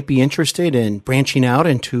that might be interested in branching out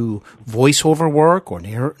into voiceover work or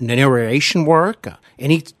narration work,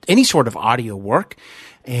 any sort of audio work.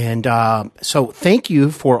 And so thank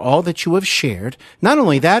you for all that you have shared. Not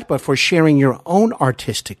only that, but for sharing your own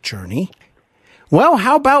artistic journey. Well,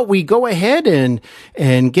 how about we go ahead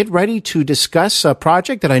and get ready to discuss a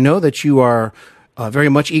project that I know that you are very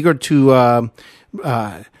much eager to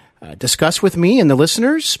discuss with me and the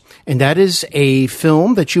listeners, and that is a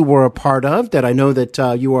film that you were a part of that I know that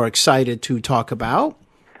you are excited to talk about.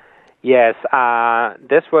 Yes,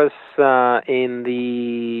 this was in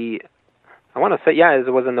the, I want to say,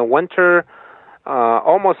 it was in the winter,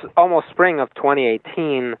 almost spring of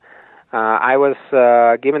 2018. I was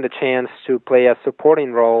given the chance to play a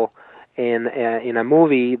supporting role in a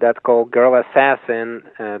movie that's called Girl Assassin,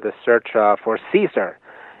 The Search for Caesar.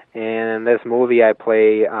 And in this movie, I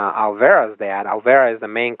play Alvera's dad. Alvera is the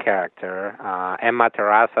main character. Emma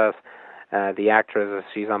Terrazas, the actress,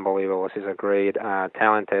 she's unbelievable. She's a great,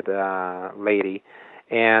 talented lady.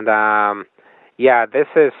 And this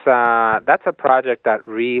is that's a project that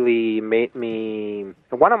really made me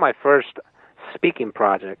one of my first speaking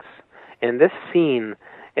projects. And this scene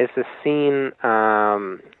is a scene,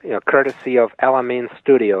 courtesy of Elamin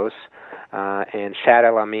Studios. And Shad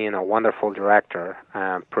Elamin, a wonderful director,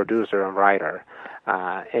 producer, and writer,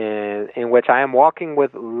 in which I am walking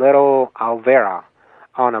with little Alvera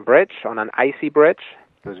on a bridge, on an icy bridge.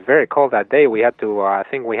 It was very cold that day. We had to, I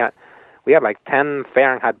think we had like 10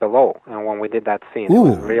 Fahrenheit below when we did that scene. Ooh. It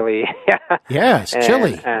was really, yeah, it's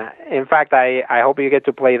chilly. In fact, I hope you get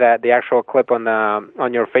to play the actual clip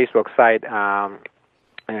on your Facebook site,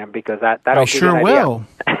 because that'll I sure will.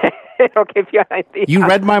 It'll give you an idea. You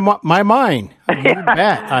read my mind. You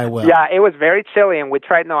bet I will. Yeah, it was very chilly, and we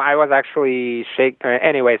tried. No, I was actually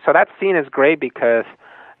anyway, so that scene is great because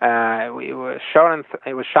it was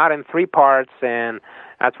shot in 3 parts, and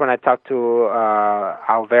that's when I talked to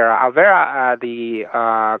Alvera. Alvera, the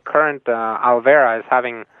current Alvera, is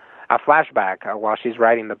having a flashback while she's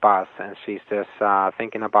riding the bus, and she's just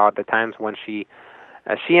thinking about the times when she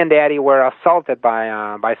and Daddy were assaulted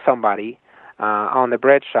by somebody. On the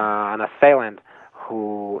bridge, an assailant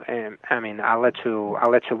who, I'll let you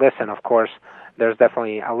listen. Of course, there's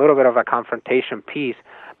definitely a little bit of a confrontation piece,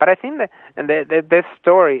 but I think that this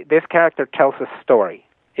character tells a story.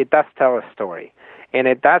 It does tell a story, and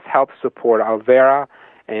it does help support Alvera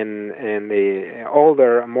and the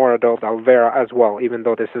older, more adult Alvera as well. Even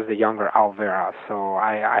though this is the younger Alvera, so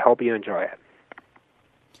I hope you enjoy it.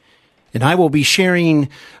 And I will be sharing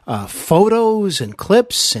photos and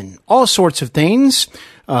clips and all sorts of things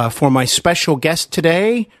for my special guest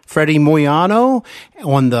today, Freddy Moyano,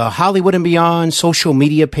 on the Hollywood and Beyond social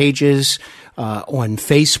media pages on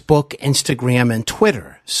Facebook, Instagram, and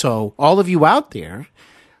Twitter. So all of you out there,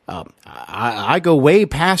 I go way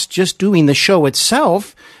past just doing the show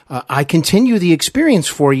itself. I continue the experience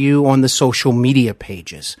for you on the social media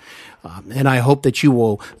pages. And I hope that you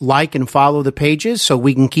will like and follow the pages so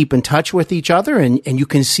we can keep in touch with each other, and you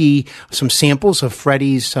can see some samples of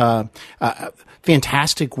Freddy's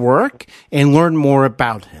fantastic work and learn more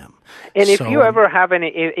about him. And if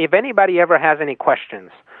anybody ever has any questions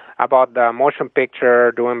about the motion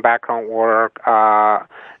picture, doing background work, I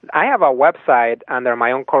have a website under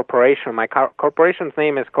my own corporation. My corporation's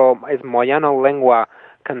name is Moyano Lengua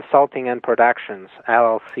Consulting and Productions,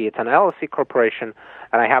 LLC. It's an LLC corporation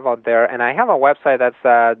that I have out there, and I have a website that's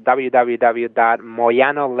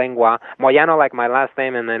www.moyanolengua, Moyano like my last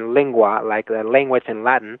name, and then lingua like the language in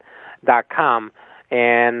Latin.com,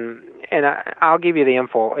 and I'll give you the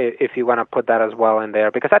info if you want to put that as well in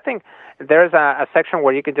there, because I think there's a section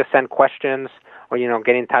where you can just send questions or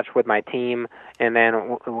get in touch with my team, and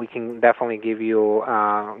then we can definitely give you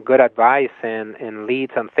good advice and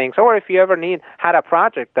leads and things. Or if you ever had a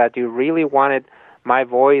project that you really wanted my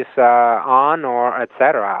voice on, or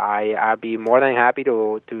etc., I'd be more than happy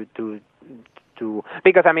to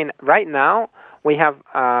because right now we have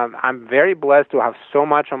I'm very blessed to have so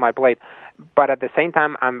much on my plate, but at the same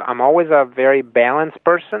time I'm always a very balanced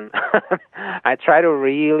person. I try to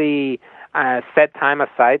really set time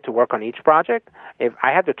aside to work on each project. If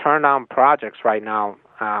I had to turn down projects right now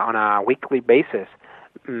on a weekly basis,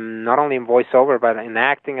 not only in voiceover but in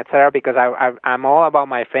acting, etc., because I'm all about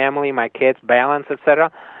my family, my kids, balance,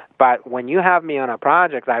 etc. But when you have me on a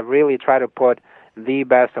project, I really try to put the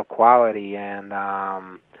best of quality, and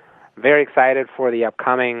very excited for the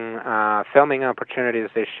upcoming filming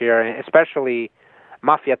opportunities this year, especially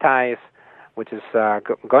Mafia Ties, which is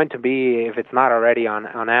going to be, if it's not already,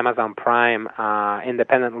 on Amazon Prime,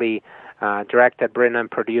 independently directed, written,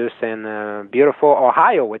 and produced in beautiful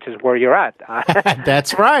Ohio, which is where you're at.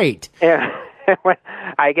 That's right.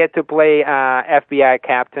 I get to play FBI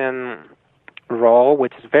captain role,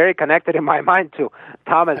 which is very connected in my mind to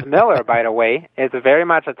Thomas Miller, by the way. It's very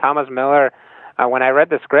much a Thomas Miller. When I read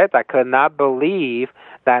the script, I could not believe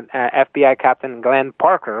that FBI Captain Glenn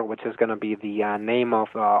Parker, which is going to be the name of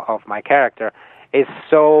my character, is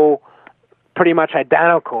so pretty much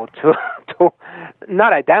identical to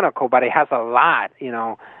not identical, but it has a lot,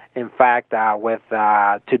 in fact, with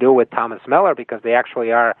to do with Thomas Miller, because they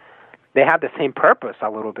actually they have the same purpose a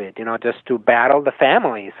little bit, just to battle the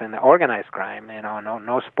families and the organized crime.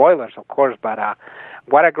 No spoilers, of course, but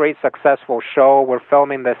what a great successful show. We're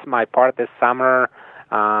filming my part this summer.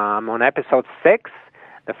 On episode 6.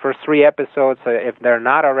 The first 3 episodes, if they're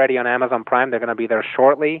not already on Amazon Prime, they're going to be there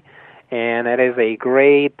shortly. And it is a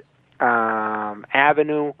great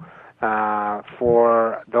avenue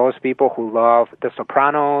for those people who love The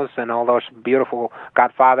Sopranos and all those beautiful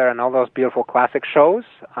Godfather and all those beautiful classic shows.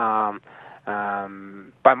 But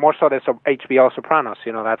more so the HBO Sopranos.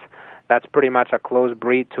 That's pretty much a close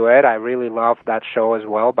breed to it. I really love that show as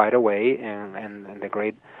well, by the way, and the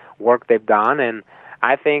great work they've done. And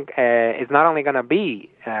I think it's not only going to be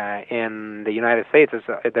in the United States.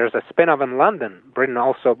 There's a spin-off in London, written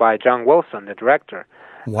also by John Wilson, the director.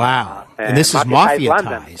 Wow. And this is Mafia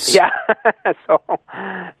ties. Yeah. So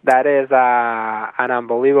that is an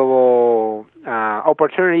unbelievable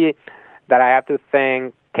opportunity that I have to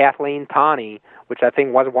thank Kathleen Tawney, which I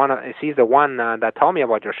think was she's the one that told me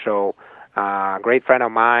about your show. Great friend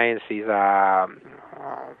of mine. She's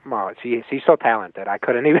she's so talented. I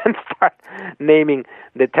couldn't even start naming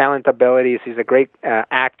the talent abilities. She's a great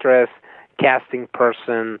actress, casting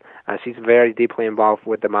person. She's very deeply involved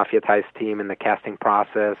with the Mafia Ties team in the casting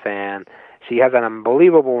process, and she has an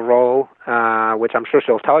unbelievable role, which I'm sure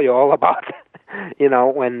she'll tell you all about,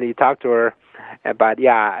 when you talk to her. But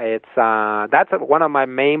yeah, it's that's one of my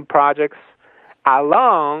main projects,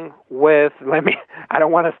 along with I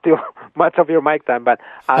don't want to steal much of your mic time, but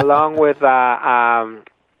along with a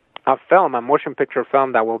motion picture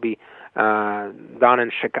film that will be done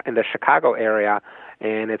in the Chicago area,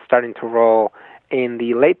 and it's starting to roll in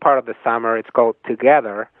the late part of the summer. It's called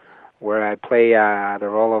Together, where I play the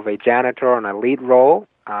role of a janitor on a lead role.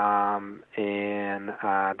 And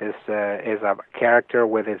this is a character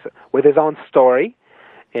with his own story.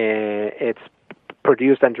 It's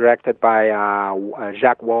produced and directed by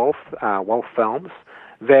Jacques Wolf, Wolf Films.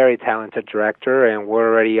 Very talented director, and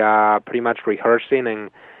we're already pretty much rehearsing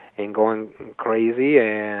and going crazy.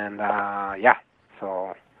 And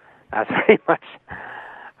so that's pretty much.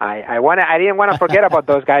 I didn't want to forget about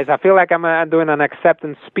those guys. I feel like I'm doing an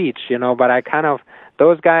acceptance speech, but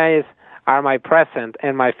those guys are my present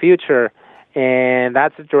and my future, and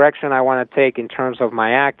that's the direction I want to take in terms of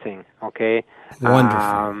my acting, okay?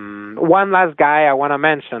 Wonderful. One last guy I want to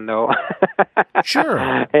mention, though,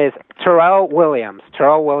 sure, is Terrell Williams.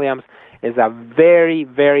 Terrell Williams is a very,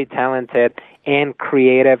 very talented and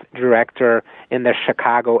creative director in the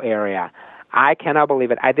Chicago area. I cannot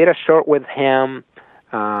believe it. I did a short with him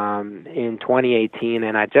in 2018,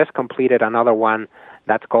 and I just completed another one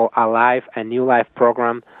that's called Alive, a New Life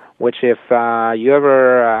program, which if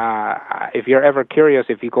you're ever curious,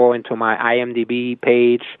 if you go into my IMDb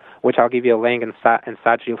page, which I'll give you a link and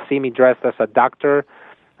such, you'll see me dressed as a doctor,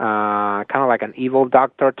 kind of like an evil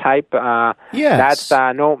doctor type. Yes. That's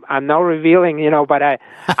I'm not revealing, but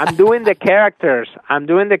I'm doing the characters. I'm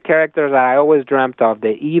doing the characters that I always dreamt of,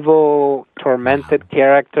 the evil, tormented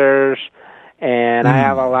characters. And I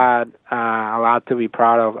have a lot to be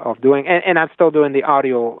proud of doing, and I'm still doing the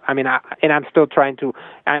audio. And I'm still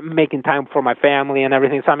I'm making time for my family and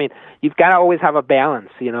everything. So you've got to always have a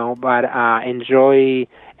balance, But enjoy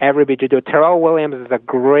every bit you do. Terrell Williams is a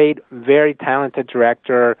great, very talented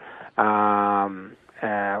director,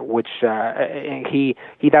 which he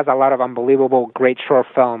does a lot of unbelievable, great short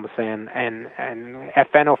films, and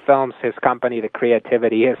FNO Films, his company, the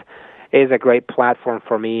creativity is a great platform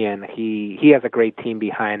for me, and he has a great team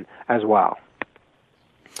behind as well.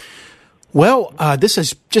 Well, this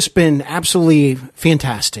has just been absolutely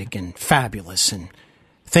fantastic and fabulous, and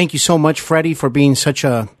thank you so much, Freddy, for being such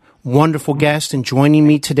a wonderful guest and joining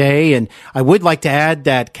me today. And I would like to add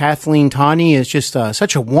that Kathleen Tawney is just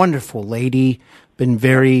such a wonderful lady, been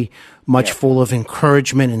very much full of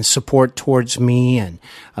encouragement and support towards me, and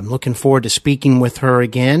I'm looking forward to speaking with her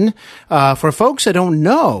again. For folks that don't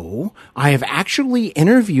know, I have actually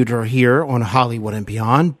interviewed her here on Hollywood and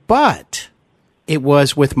Beyond, but it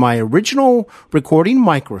was with my original recording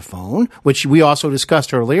microphone, which we also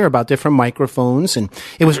discussed earlier about different microphones. And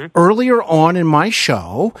it was earlier on in my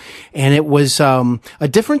show, and it was a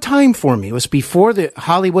different time for me. It was before the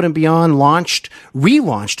Hollywood and Beyond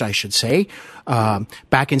relaunched, I should say,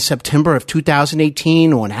 back in September of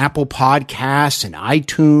 2018 on Apple Podcasts and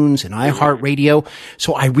iTunes and iHeartRadio.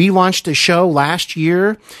 So I relaunched the show last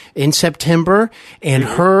year in September, and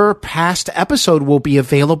her past episode will be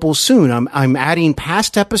available soon. I'm adding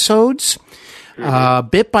past episodes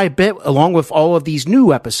bit by bit, along with all of these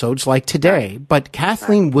new episodes like today. But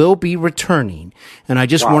Kathleen will be returning, and I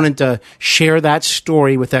just wanted to share that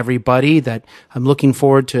story with everybody, that I'm looking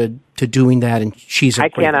forward to doing that, and she's a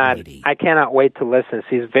great lady. I cannot wait to listen.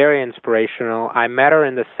 She's very inspirational. I met her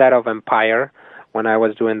in the set of Empire when I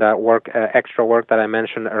was doing that work, extra work that I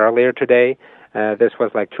mentioned earlier today. This was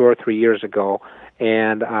like 2 or 3 years ago,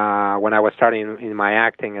 and when I was starting in my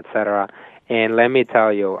acting, etc. And let me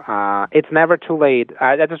tell you, it's never too late.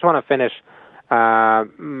 I just want to finish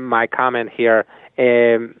my comment here.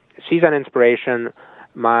 She's an inspiration.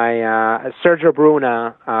 My Sergio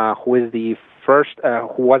Bruna, who was the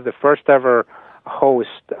first ever host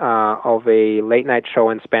of a late night show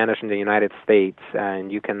in Spanish in the United States,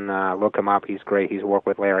 and you can look him up. He's great. He's worked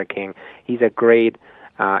with Larry King. He's a great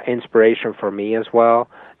inspiration for me as well.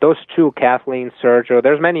 Those two, Kathleen, Sergio,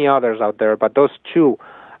 there's many others out there, but those two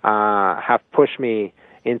have pushed me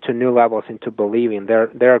into new levels, into believing.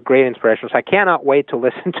 They're great inspirations. I cannot wait to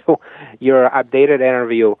listen to your updated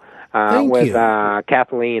interview with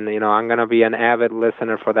Kathleen. You know, I'm going to be an avid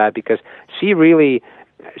listener for that, because she's very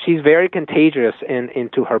contagious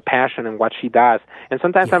into her passion and what she does. And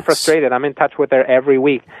sometimes I'm frustrated. I'm in touch with her every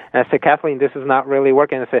week, and I say, Kathleen, this is not really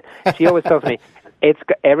working. She always tells me,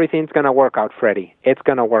 everything's going to work out, Freddy. It's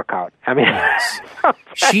going to work out. I mean,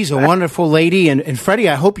 she's a wonderful lady. And Freddy,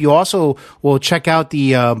 I hope you also will check out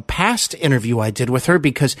the past interview I did with her,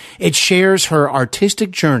 because it shares her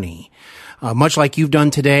artistic journey, much like you've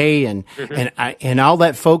done today. And I'll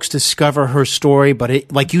let folks discover her story.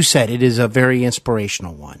 But like you said, it is a very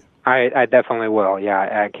inspirational one. I definitely will.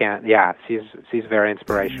 Yeah, I can't. Yeah, she's very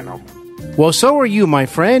inspirational. Well, so are you, my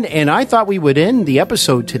friend. And I thought we would end the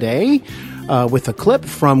episode today with a clip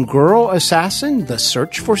from Girl Assassin, The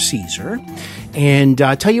Search for Caesar. And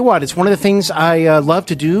tell you what, it's one of the things I love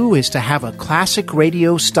to do is to have a classic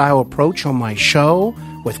radio style approach on my show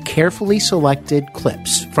with carefully selected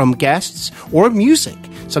clips from guests or music.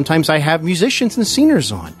 Sometimes I have musicians and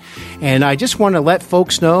singers on. And I just want to let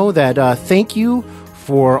folks know that thank you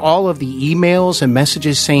for all of the emails and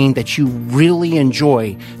messages saying that you really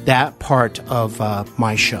enjoy that part of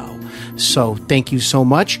my show. So thank you so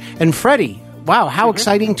much. And Freddy, wow, how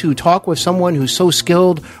exciting to talk with someone who's so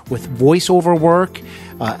skilled with voiceover work,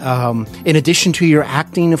 in addition to your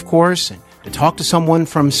acting, of course, and to talk to someone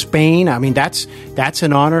from Spain. I mean, that's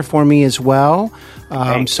an honor for me as well.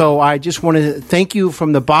 So I just want to thank you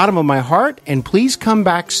from the bottom of my heart, and please come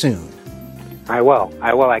back soon. I will.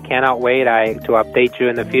 I cannot wait to update you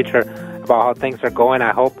in the future about how things are going.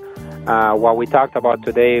 I hope what we talked about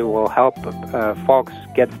today will help folks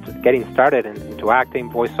getting started into acting,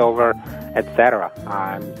 voiceover, etc.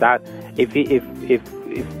 That if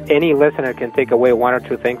any listener can take away one or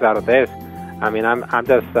two things out of this, I mean,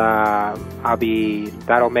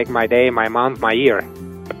 that'll make my day, my month, my year.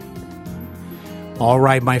 All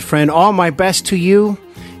right, my friend. All my best to you.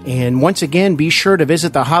 And once again, be sure to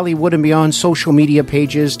visit the Hollywood and Beyond social media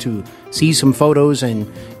pages to see some photos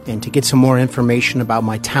and to get some more information about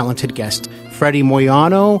my talented guest, Freddy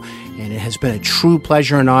Moyano. And it has been a true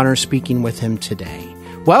pleasure and honor speaking with him today.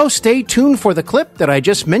 Well, stay tuned for the clip that I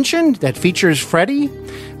just mentioned that features Freddy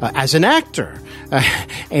as an actor.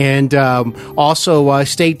 And also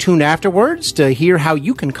stay tuned afterwards to hear how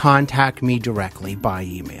you can contact me directly by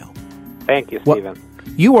email. Thank you, Stephen.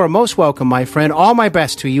 You are most welcome, my friend. All my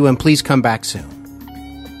best to you, and please come back soon.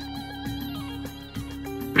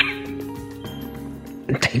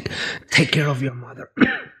 Take care of your mother.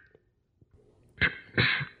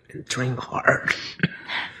 And drink hard.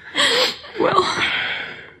 Well,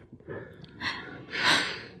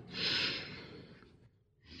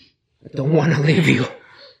 I don't want to leave you.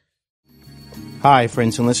 Hi,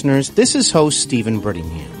 friends and listeners. This is host Stephen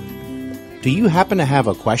Brittingham. Do you happen to have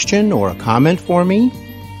a question or a comment for me?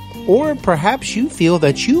 Or perhaps you feel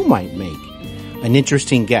that you might make an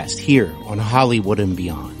interesting guest here on Hollywood and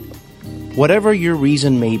Beyond. Whatever your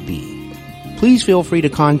reason may be, please feel free to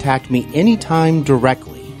contact me anytime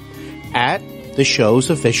directly at the show's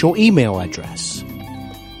official email address.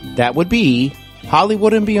 That would be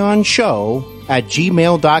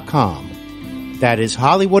hollywoodandbeyondshow@gmail.com. That is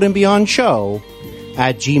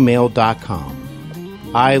hollywoodandbeyondshow@gmail.com.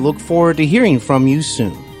 I look forward to hearing from you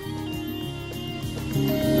soon.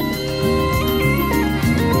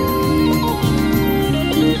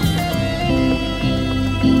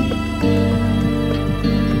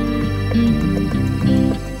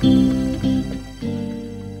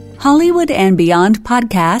 Hollywood and Beyond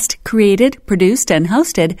podcast, created, produced, and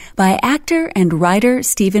hosted by actor and writer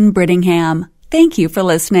Stephen Brittingham. Thank you for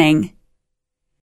listening.